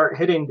going to start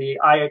hitting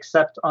I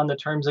accept on the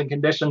terms and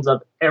conditions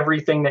of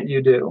everything that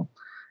you do.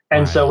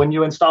 And so when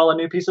you install a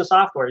new piece of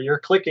software, you're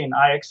clicking,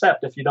 I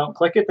accept. If you don't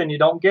click it, then you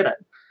don't get it.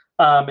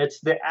 It's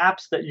the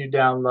apps that you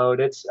download.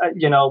 It's,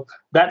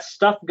 that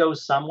stuff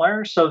goes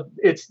somewhere. So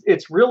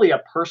it's really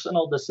a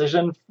personal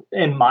decision,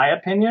 in my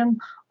opinion,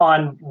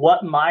 on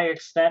what my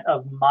extent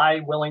of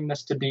my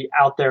willingness to be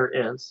out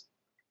there is.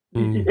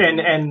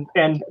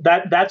 And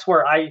that's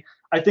where I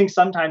think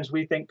sometimes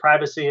we think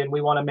privacy and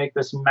we want to make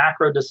this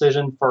macro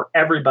decision for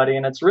everybody.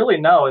 And it's really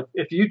no,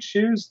 if you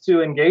choose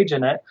to engage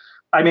in it.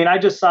 I mean, I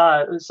just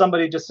saw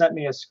somebody just sent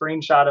me a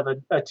screenshot of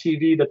a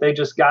TV that they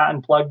just got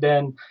and plugged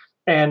in.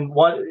 And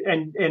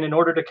in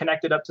order to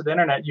connect it up to the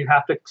internet, you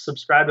have to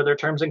subscribe to their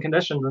terms and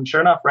conditions. And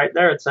sure enough, right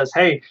there, it says,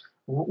 hey,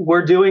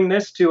 we're doing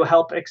this to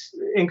help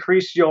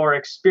increase your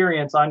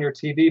experience on your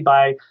TV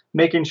by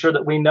making sure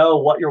that we know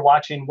what you're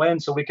watching when,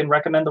 so we can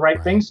recommend the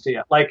right things to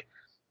you.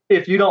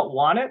 If you don't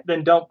want it,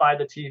 then don't buy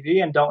the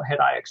TV and don't hit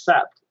I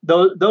accept.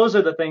 Those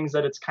are the things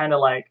that it's kind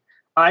of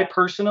I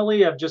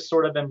personally have just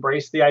sort of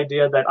embraced the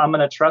idea that I'm going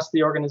to trust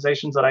the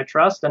organizations that I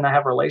trust and I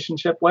have a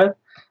relationship with,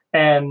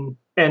 and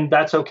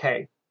that's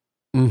okay.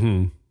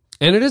 Mm-hmm.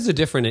 And it is a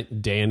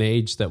different day and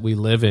age that we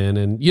live in.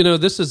 And,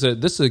 this is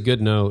a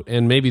good note,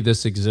 and maybe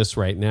this exists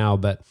right now,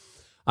 but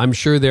I'm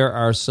sure there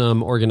are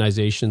some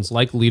organizations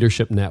like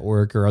Leadership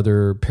Network or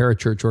other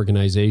parachurch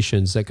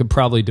organizations that could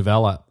probably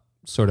develop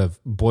sort of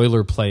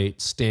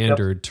boilerplate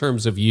standard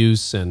terms of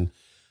use and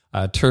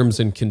terms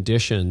and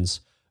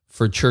conditions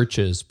for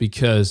churches,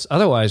 because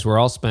otherwise we're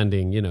all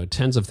spending,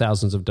 tens of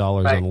thousands of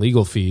dollars on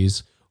legal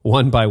fees,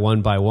 one by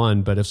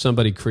one. But if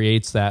somebody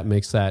creates that,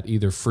 makes that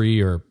either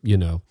free or,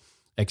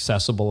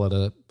 accessible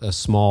at a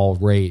small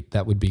rate,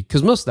 that would be,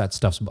 because most of that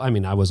stuff's,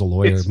 I was a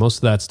lawyer, most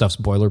of that stuff's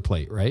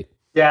boilerplate, right?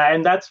 Yeah,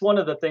 and that's one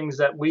of the things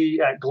that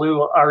we at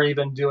Glue are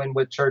even doing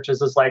with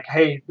churches is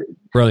hey,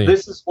 brilliant.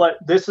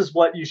 This is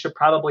what you should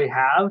probably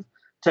have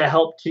to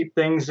help keep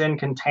things in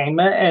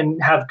containment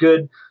and have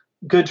good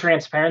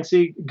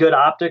transparency, good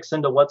optics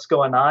into what's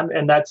going on.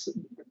 And that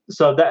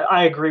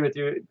I agree with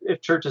you.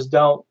 If churches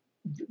don't,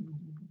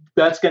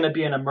 that's going to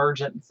be an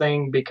emergent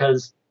thing,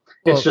 because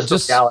it's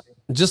just a reality.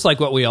 Just like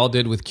what we all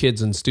did with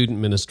kids and student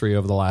ministry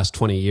over the last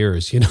 20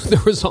 years,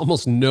 there was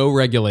almost no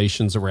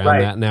regulations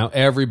around that. Now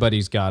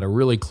everybody's got a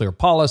really clear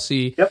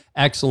policy,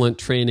 excellent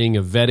training,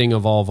 a vetting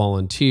of all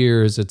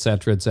volunteers, et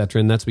cetera,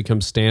 and that's become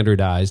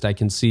standardized. I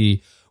can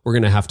see we're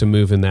going to have to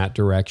move in that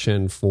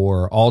direction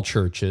for all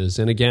churches.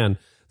 And again,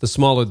 the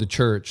smaller the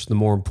church, the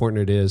more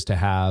important it is to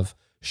have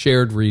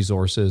shared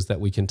resources that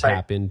we can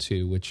tap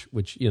into, which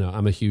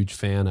I'm a huge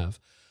fan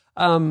of.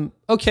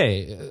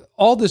 Okay,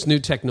 all this new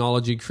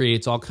technology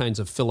creates all kinds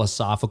of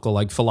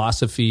philosophical,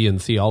 philosophy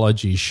and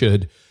theology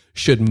should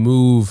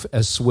move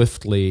as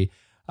swiftly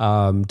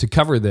to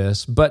cover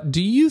this. But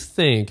do you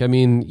think,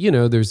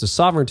 there's the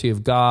sovereignty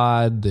of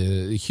God,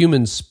 the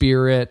human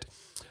spirit,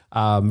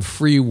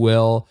 free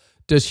will.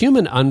 Does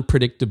human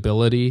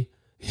unpredictability,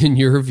 in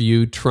your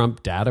view,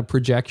 trump data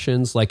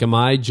projections? Am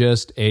I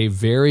just a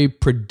very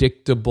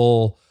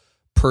predictable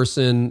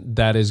person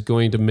that is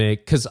going to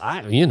make, because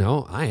I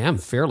am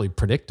fairly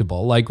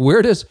predictable.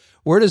 Where does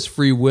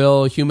free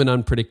will, human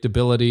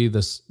unpredictability,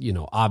 this,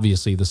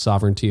 obviously the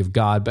sovereignty of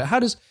God, but how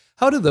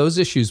do those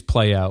issues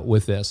play out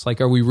with this?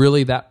 Are we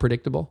really that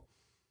predictable?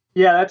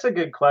 Yeah, that's a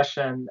good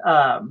question.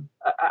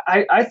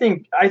 I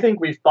think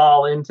we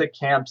fall into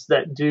camps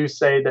that do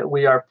say that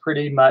we are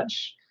pretty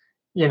much,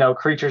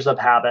 creatures of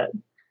habit.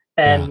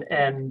 Yeah.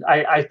 And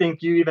I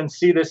think you even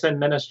see this in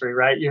ministry,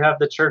 right? You have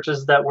the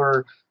churches that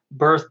were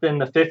birthed in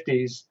the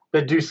 50s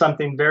that do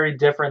something very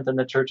different than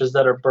the churches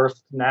that are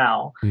birthed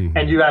now.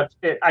 And you have,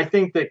 I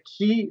think the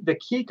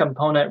key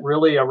component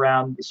really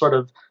around sort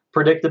of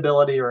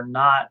predictability or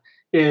not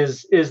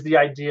is the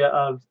idea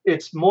of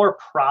it's more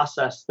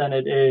process than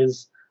it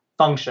is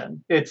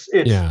function. It's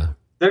Yeah.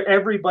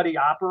 everybody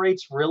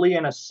operates really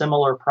in a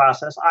similar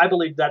process. I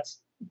believe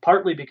that's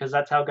partly because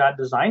that's how God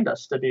designed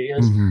us to be,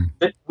 is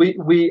that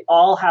we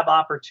all have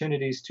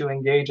opportunities to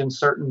engage in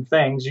certain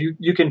things.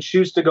 You can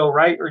choose to go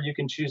right or you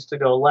can choose to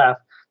go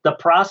left. The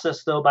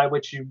process, though, by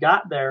which you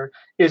got there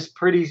is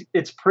pretty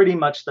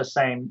much the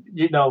same.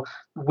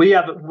 We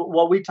have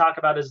what we talk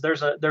about is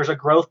there's a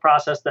growth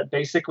process that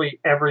basically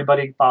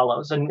everybody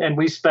follows. And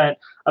we spent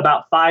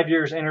about 5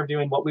 years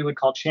interviewing what we would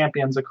call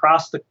champions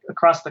across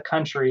the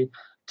country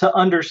to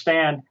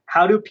understand,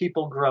 how do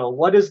people grow?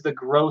 What is the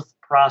growth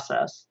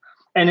process?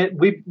 And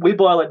we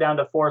boil it down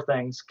to 4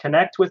 things: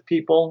 connect with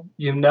people,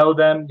 you know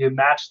them, you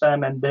match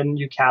them, and then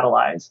you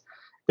catalyze.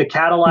 The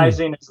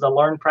catalyzing is the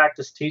learn,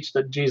 practice, teach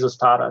that Jesus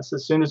taught us.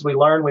 As soon as we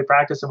learn, we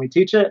practice, and we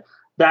teach it,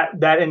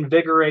 that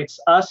invigorates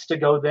us to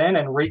go then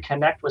and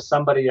reconnect with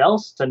somebody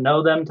else, to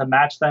know them, to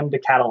match them, to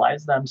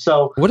catalyze them.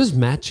 So what does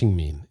matching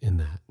mean in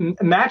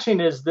that? Matching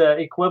is the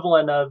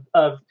equivalent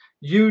of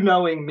you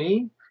knowing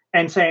me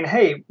and saying,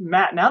 hey,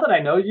 Matt, now that I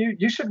know you,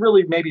 you should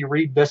really maybe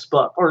read this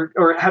book,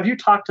 or have you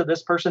talked to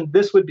this person?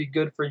 This would be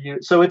good for you.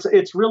 So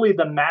it's really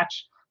the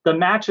match. The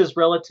match is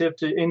relative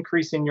to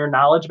increasing your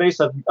knowledge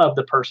base of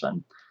the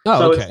person. Oh,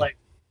 so okay. It's like,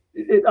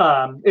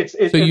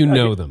 it's so you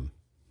know them.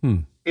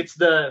 It's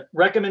the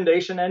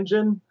recommendation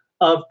engine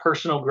of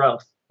personal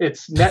growth.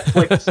 It's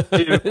Netflix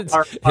to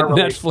our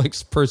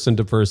Netflix person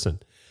to person.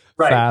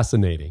 Right.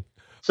 Fascinating.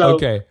 So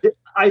okay.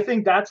 I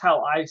think that's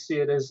how I see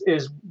it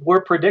is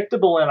we're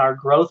predictable in our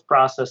growth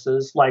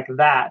processes like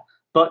that,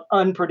 but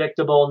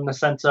unpredictable in the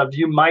sense of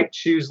you might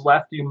choose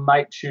left, you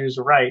might choose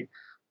right.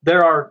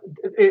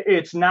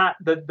 It's not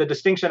the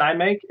distinction I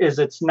make is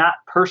it's not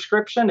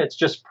prescription, it's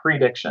just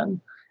prediction.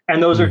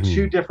 And those are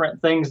 2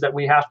 different things that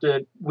we have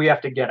to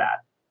get at.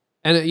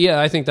 And yeah,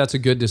 I think that's a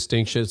good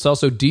distinction. It's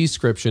also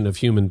description of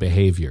human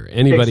behavior.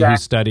 Anybody who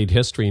studied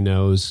history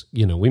knows,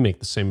 we make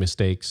the same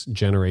mistakes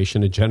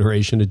generation to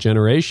generation to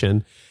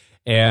generation.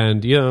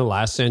 And,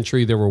 last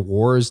century there were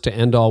wars to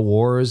end all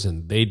wars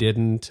and they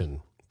didn't. And,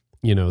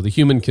 the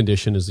human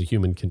condition is the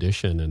human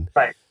condition. And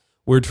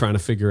we're trying to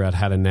figure out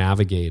how to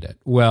navigate it.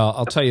 Well,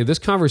 I'll tell you, this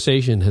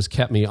conversation has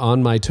kept me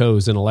on my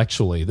toes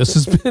intellectually. This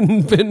has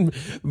been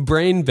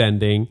brain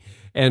bending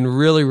and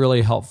really,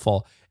 really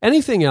helpful.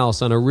 Anything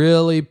else on a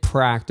really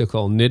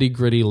practical,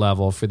 nitty-gritty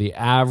level for the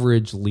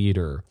average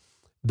leader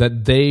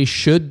that they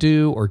should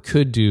do or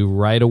could do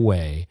right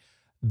away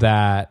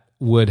that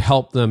would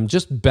help them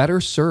just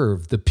better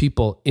serve the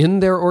people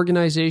in their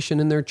organization,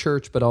 in their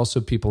church, but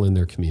also people in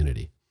their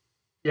community?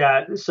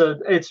 Yeah, so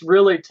it's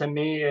really, to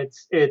me,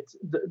 it's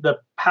the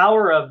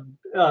power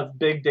of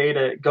big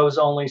data goes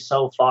only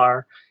so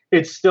far.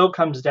 It still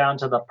comes down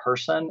to the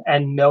person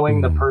and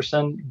knowing the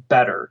person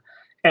better.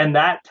 And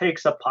that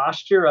takes a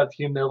posture of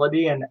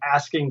humility and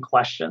asking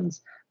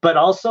questions, but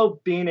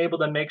also being able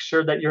to make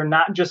sure that you're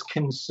not just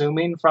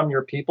consuming from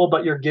your people,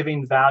 but you're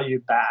giving value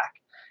back.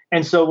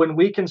 And so when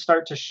we can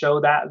start to show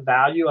that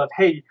value of,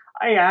 hey,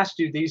 I asked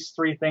you these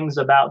 3 things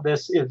about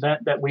this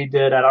event that we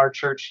did at our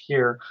church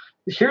here.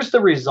 Here's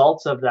the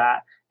results of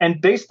that.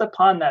 And based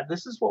upon that,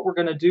 this is what we're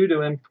going to do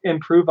to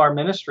improve our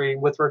ministry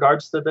with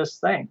regards to this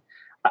thing.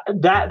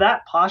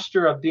 That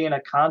posture of being a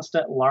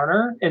constant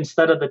learner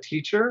instead of the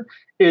teacher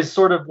is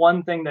sort of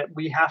one thing that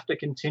we have to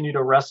continue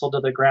to wrestle to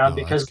the ground,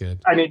 because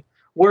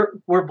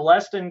we're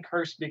blessed and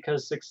cursed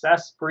because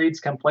success breeds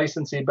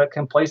complacency, but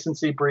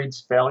complacency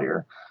breeds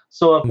failure.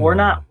 So if we're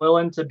not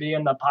willing to be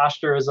in the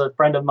posture, as a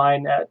friend of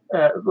mine at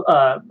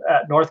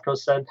North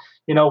Coast said,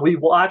 we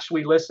watch,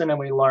 we listen, and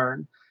we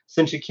learn.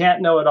 Since you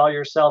can't know it all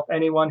yourself,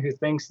 anyone who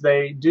thinks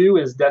they do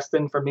is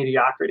destined for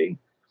mediocrity.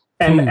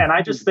 And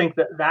I just think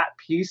that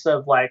piece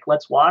of like,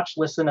 let's watch,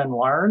 listen, and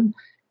learn,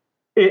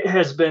 it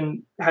has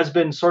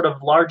been sort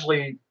of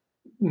largely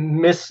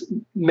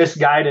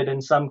misguided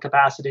in some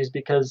capacities,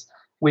 because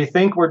we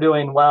think we're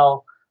doing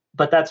well,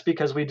 but that's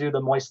because we do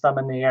the moist thumb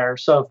in the air.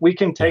 So if we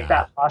can take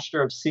that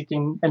posture of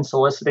seeking and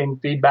soliciting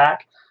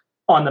feedback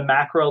on the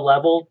macro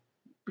level,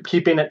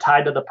 keeping it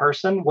tied to the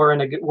person, we're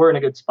in a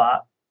good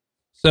spot.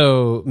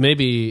 So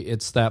maybe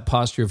it's that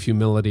posture of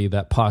humility,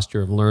 that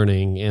posture of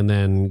learning, and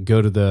then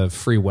go to the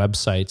free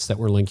websites that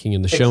we're linking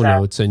in the show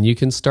notes, and you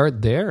can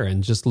start there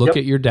and just look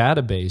at your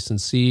database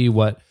and see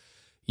what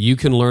you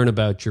can learn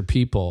about your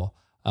people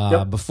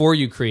before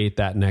you create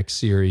that next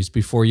series,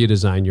 before you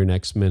design your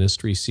next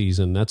ministry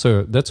season. That's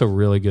a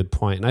really good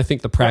point. And I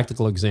think the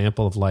practical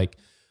example of like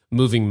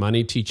moving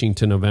money teaching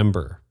to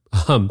November,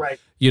 Right.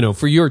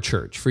 For your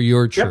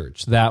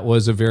church, that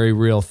was a very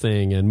real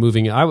thing. And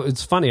moving,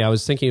 it's funny, I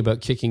was thinking about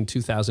kicking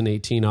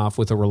 2018 off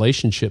with a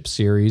relationship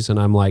series, and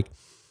I'm like,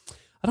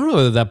 I don't know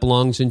whether that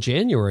belongs in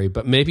January,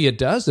 but maybe it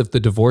does if the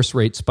divorce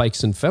rate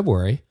spikes in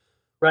February.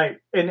 Right.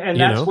 And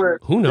that's where,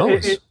 who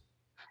knows?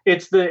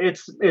 It's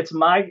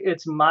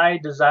my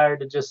desire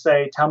to just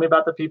say, tell me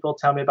about the people,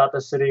 tell me about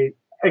the city,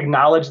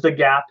 acknowledge the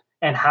gap,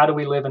 and how do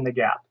we live in the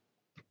gap?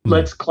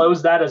 Let's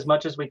close that as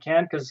much as we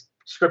can, because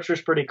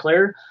Scripture's pretty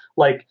clear.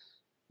 Like,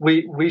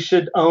 we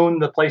should own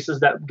the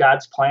places that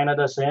God's planted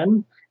us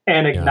in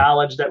and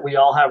acknowledge that we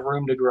all have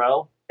room to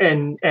grow.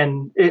 And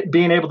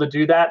being able to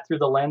do that through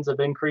the lens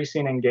of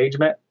increasing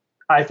engagement,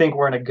 I think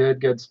we're in a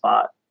good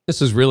spot. This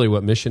is really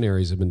what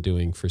missionaries have been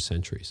doing for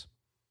centuries.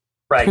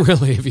 Right.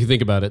 Really, if you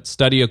think about it,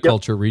 study a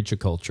culture, reach a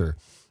culture.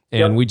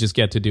 And we just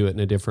get to do it in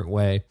a different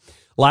way.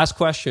 Last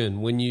question.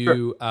 When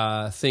you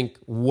think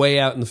way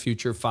out in the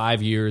future,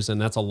 5 years,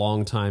 and that's a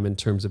long time in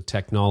terms of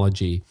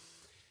technology,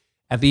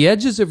 at the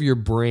edges of your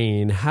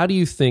brain, how do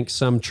you think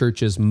some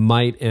churches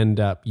might end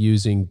up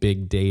using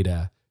big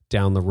data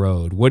down the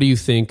road? What do you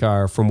think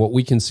are, from what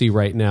we can see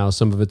right now,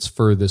 some of its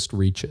furthest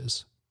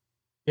reaches?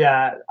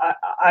 Yeah,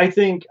 I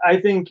think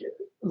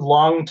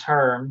long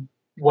term,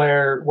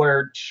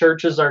 where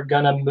churches are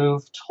going to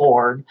move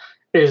toward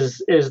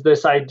is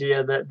this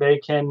idea that they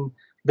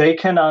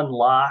can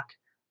unlock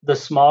the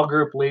small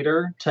group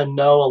leader to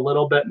know a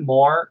little bit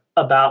more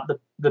about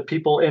the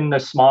people in the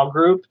small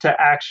group to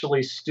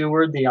actually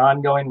steward the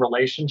ongoing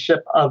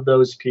relationship of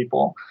those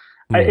people.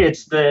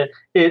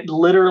 It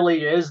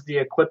literally is the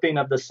equipping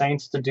of the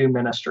saints to do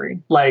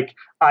ministry. Like,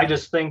 I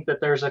just think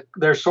that there's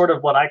sort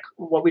of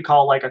what we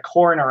call like a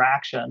core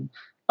interaction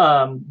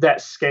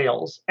that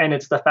scales. And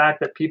it's the fact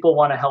that people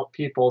want to help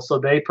people, so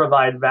they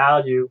provide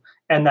value,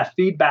 and the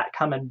feedback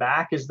coming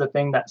back is the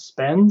thing that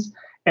spins.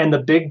 And the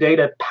big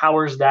data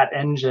powers that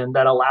engine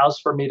that allows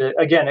for me to,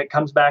 again, it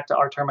comes back to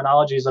our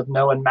terminologies of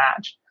know and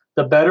match.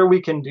 The better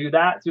we can do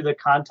that through the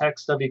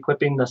context of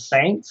equipping the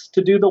saints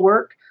to do the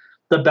work,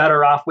 the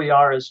better off we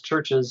are as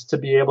churches to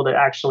be able to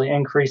actually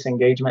increase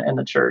engagement in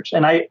the church.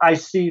 And I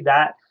see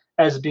that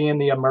as being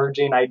the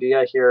emerging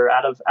idea here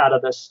out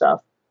of this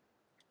stuff.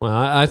 Well,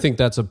 I think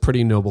that's a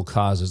pretty noble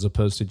cause, as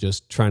opposed to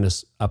just trying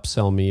to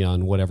upsell me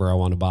on whatever I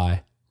want to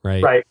buy,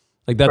 right? Right.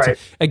 Like that's,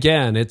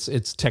 again, it's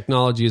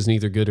technology is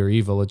neither good or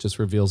evil. It just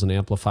reveals and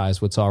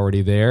amplifies what's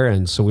already there.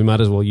 And so we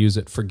might as well use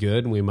it for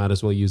good, and we might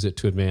as well use it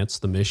to advance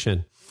the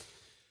mission.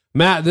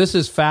 Matt, this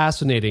is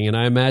fascinating, and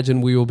I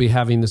imagine we will be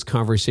having this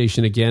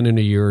conversation again in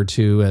a year or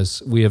two,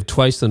 as we have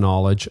twice the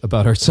knowledge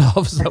about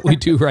ourselves that we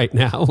do right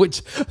now,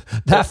 which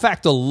that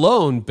fact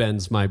alone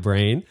bends my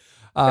brain.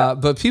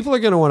 But people are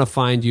going to want to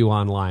find you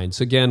online.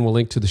 So again, we'll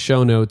link to the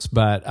show notes,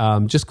 but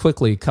just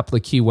quickly, a couple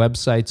of key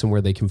websites and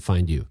where they can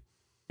find you.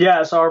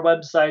 Yeah, so our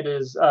website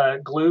is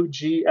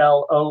gloo.us.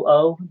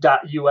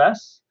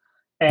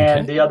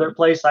 And the other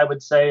place I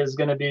would say is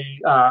going to be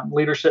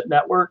Leadership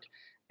Network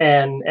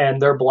and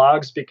their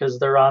blogs, because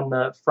they're on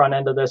the front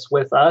end of this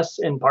with us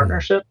in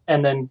partnership.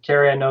 And then,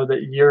 Carey, I know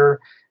that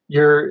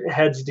you're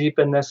heads deep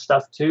in this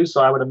stuff too,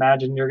 so I would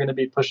imagine you're going to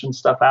be pushing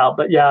stuff out.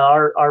 But yeah,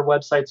 our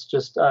website's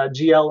just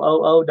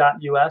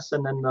gloo.us,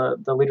 and then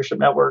the Leadership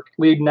Network,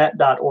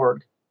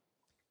 leadnet.org.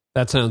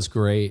 That sounds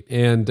great.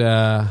 And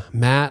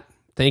Matt,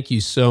 thank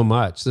you so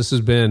much. This has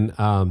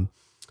been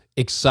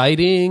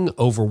exciting,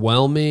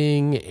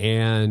 overwhelming,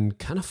 and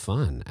kind of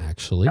fun,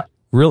 actually. Yeah.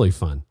 Really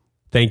fun.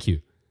 Thank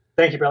you.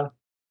 Thank you, brother.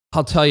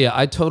 I'll tell you,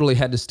 I totally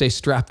had to stay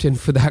strapped in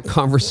for that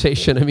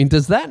conversation. I mean,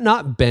 does that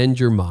not bend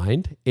your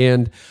mind?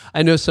 And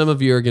I know some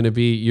of you are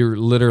you're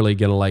literally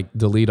going to like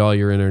delete all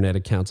your internet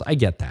accounts. I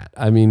get that.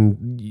 I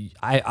mean,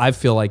 I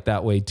feel like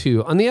that way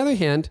too. On the other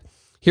hand,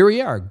 here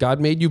we are. God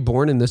made you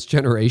born in this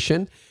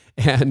generation.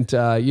 And,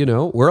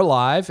 we're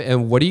alive.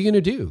 And what are you going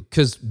to do?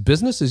 Because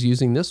business is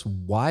using this.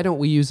 Why don't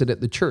we use it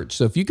at the church?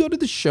 So if you go to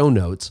the show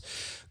notes,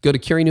 go to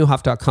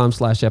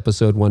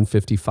careynieuwhof.com/episode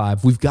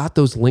 155. We've got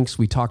those links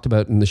we talked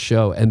about in the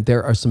show, and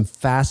there are some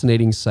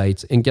fascinating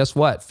sites. And guess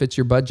what? Fits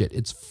your budget.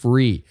 It's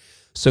free.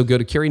 So go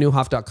to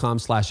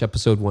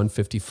careynieuwhof.com/episode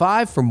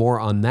 155 for more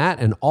on that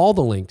and all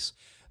the links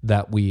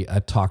that we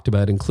talked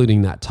about,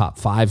 including that top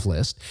 5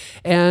 list.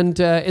 And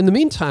in the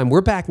meantime,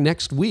 we're back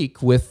next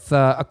week with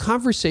a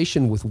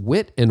conversation with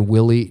Whit and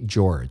Willie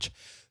George.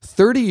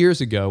 30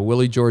 years ago,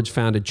 Willie George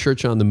founded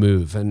Church on the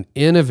Move, an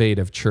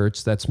innovative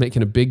church that's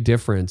making a big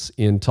difference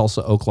in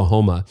Tulsa,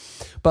 Oklahoma.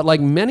 But like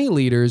many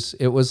leaders,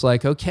 it was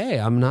like, okay,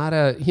 I'm not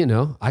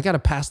I got to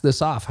pass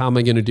this off. How am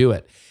I going to do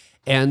it?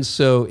 And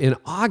so in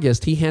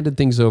August, he handed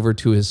things over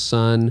to his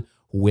son,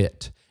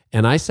 Whit.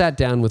 And I sat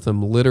down with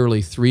them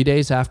literally 3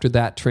 days after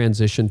that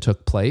transition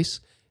took place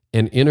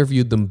and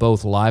interviewed them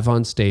both live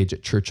on stage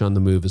at Church on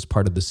the Move as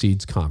part of the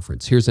Seeds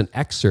Conference. Here's an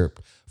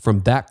excerpt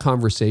from that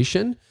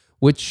conversation,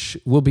 which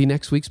will be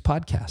next week's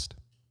podcast.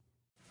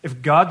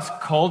 If God's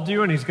called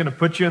you and he's going to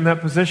put you in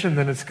that position,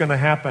 then it's going to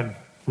happen.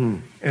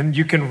 And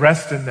you can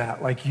rest in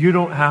that. Like, you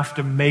don't have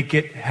to make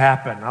it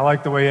happen. I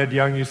like the way Ed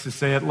Young used to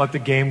say it, let the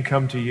game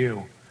come to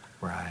you.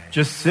 Right.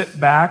 Just sit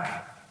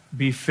back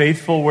Be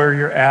faithful where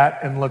you're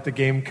at and let the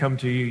game come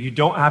to you. You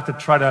don't have to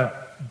try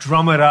to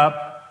drum it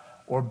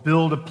up or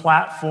build a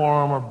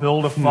platform or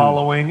build a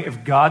following.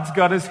 If God's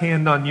got his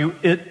hand on you,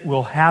 it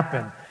will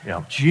happen.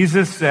 Yeah.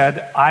 Jesus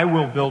said, I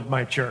will build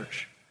my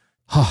church.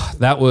 Oh,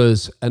 that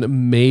was an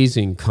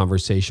amazing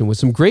conversation with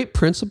some great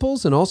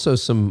principles and also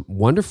some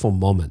wonderful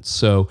moments.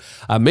 So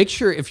make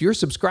sure if you're a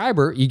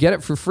subscriber, you get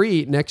it for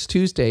free next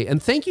Tuesday.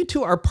 And thank you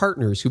to our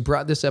partners who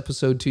brought this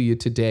episode to you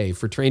today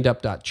for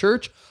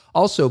trainedup.church.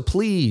 Also,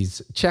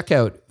 please check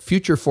out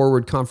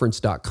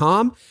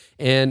futureforwardconference.com.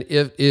 And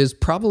it is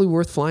probably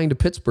worth flying to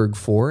Pittsburgh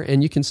for.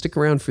 And you can stick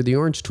around for the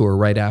Orange Tour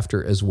right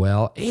after as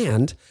well.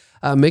 And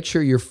make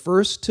sure you're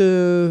first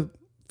to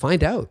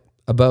find out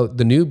about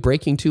the new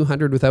Breaking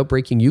 200 Without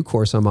Breaking You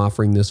course I'm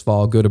offering this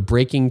fall. Go to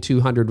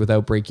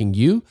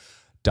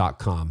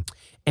breaking200withoutbreakingyou.com.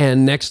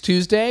 And next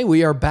Tuesday,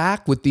 we are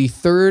back with the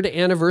 3rd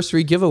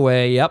anniversary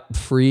giveaway. Yep,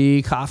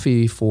 free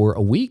coffee for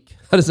a week.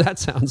 How does that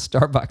sound?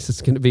 Starbucks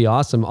is going to be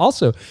awesome.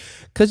 Also,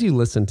 because you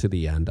listen to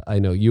the end, I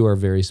know you are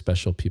very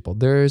special people.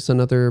 There's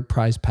another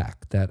prize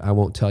pack that I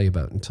won't tell you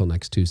about until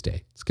next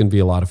Tuesday. It's going to be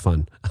a lot of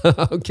fun.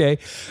 Okay,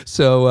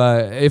 so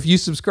if you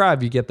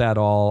subscribe, you get that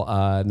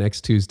all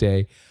next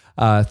Tuesday.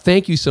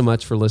 Thank you so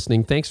much for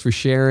listening. Thanks for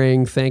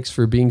sharing. Thanks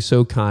for being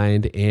so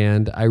kind.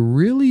 And I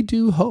really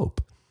do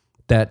hope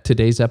that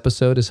today's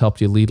episode has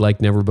helped you lead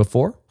like never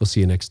before. We'll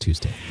see you next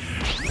Tuesday.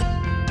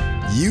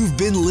 You've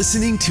been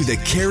listening to the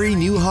Carey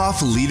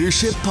Nieuwhof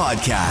Leadership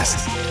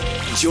Podcast.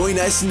 Join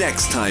us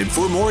next time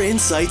for more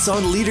insights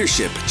on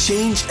leadership,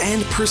 change,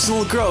 and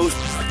personal growth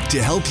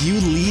to help you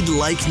lead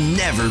like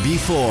never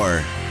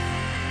before.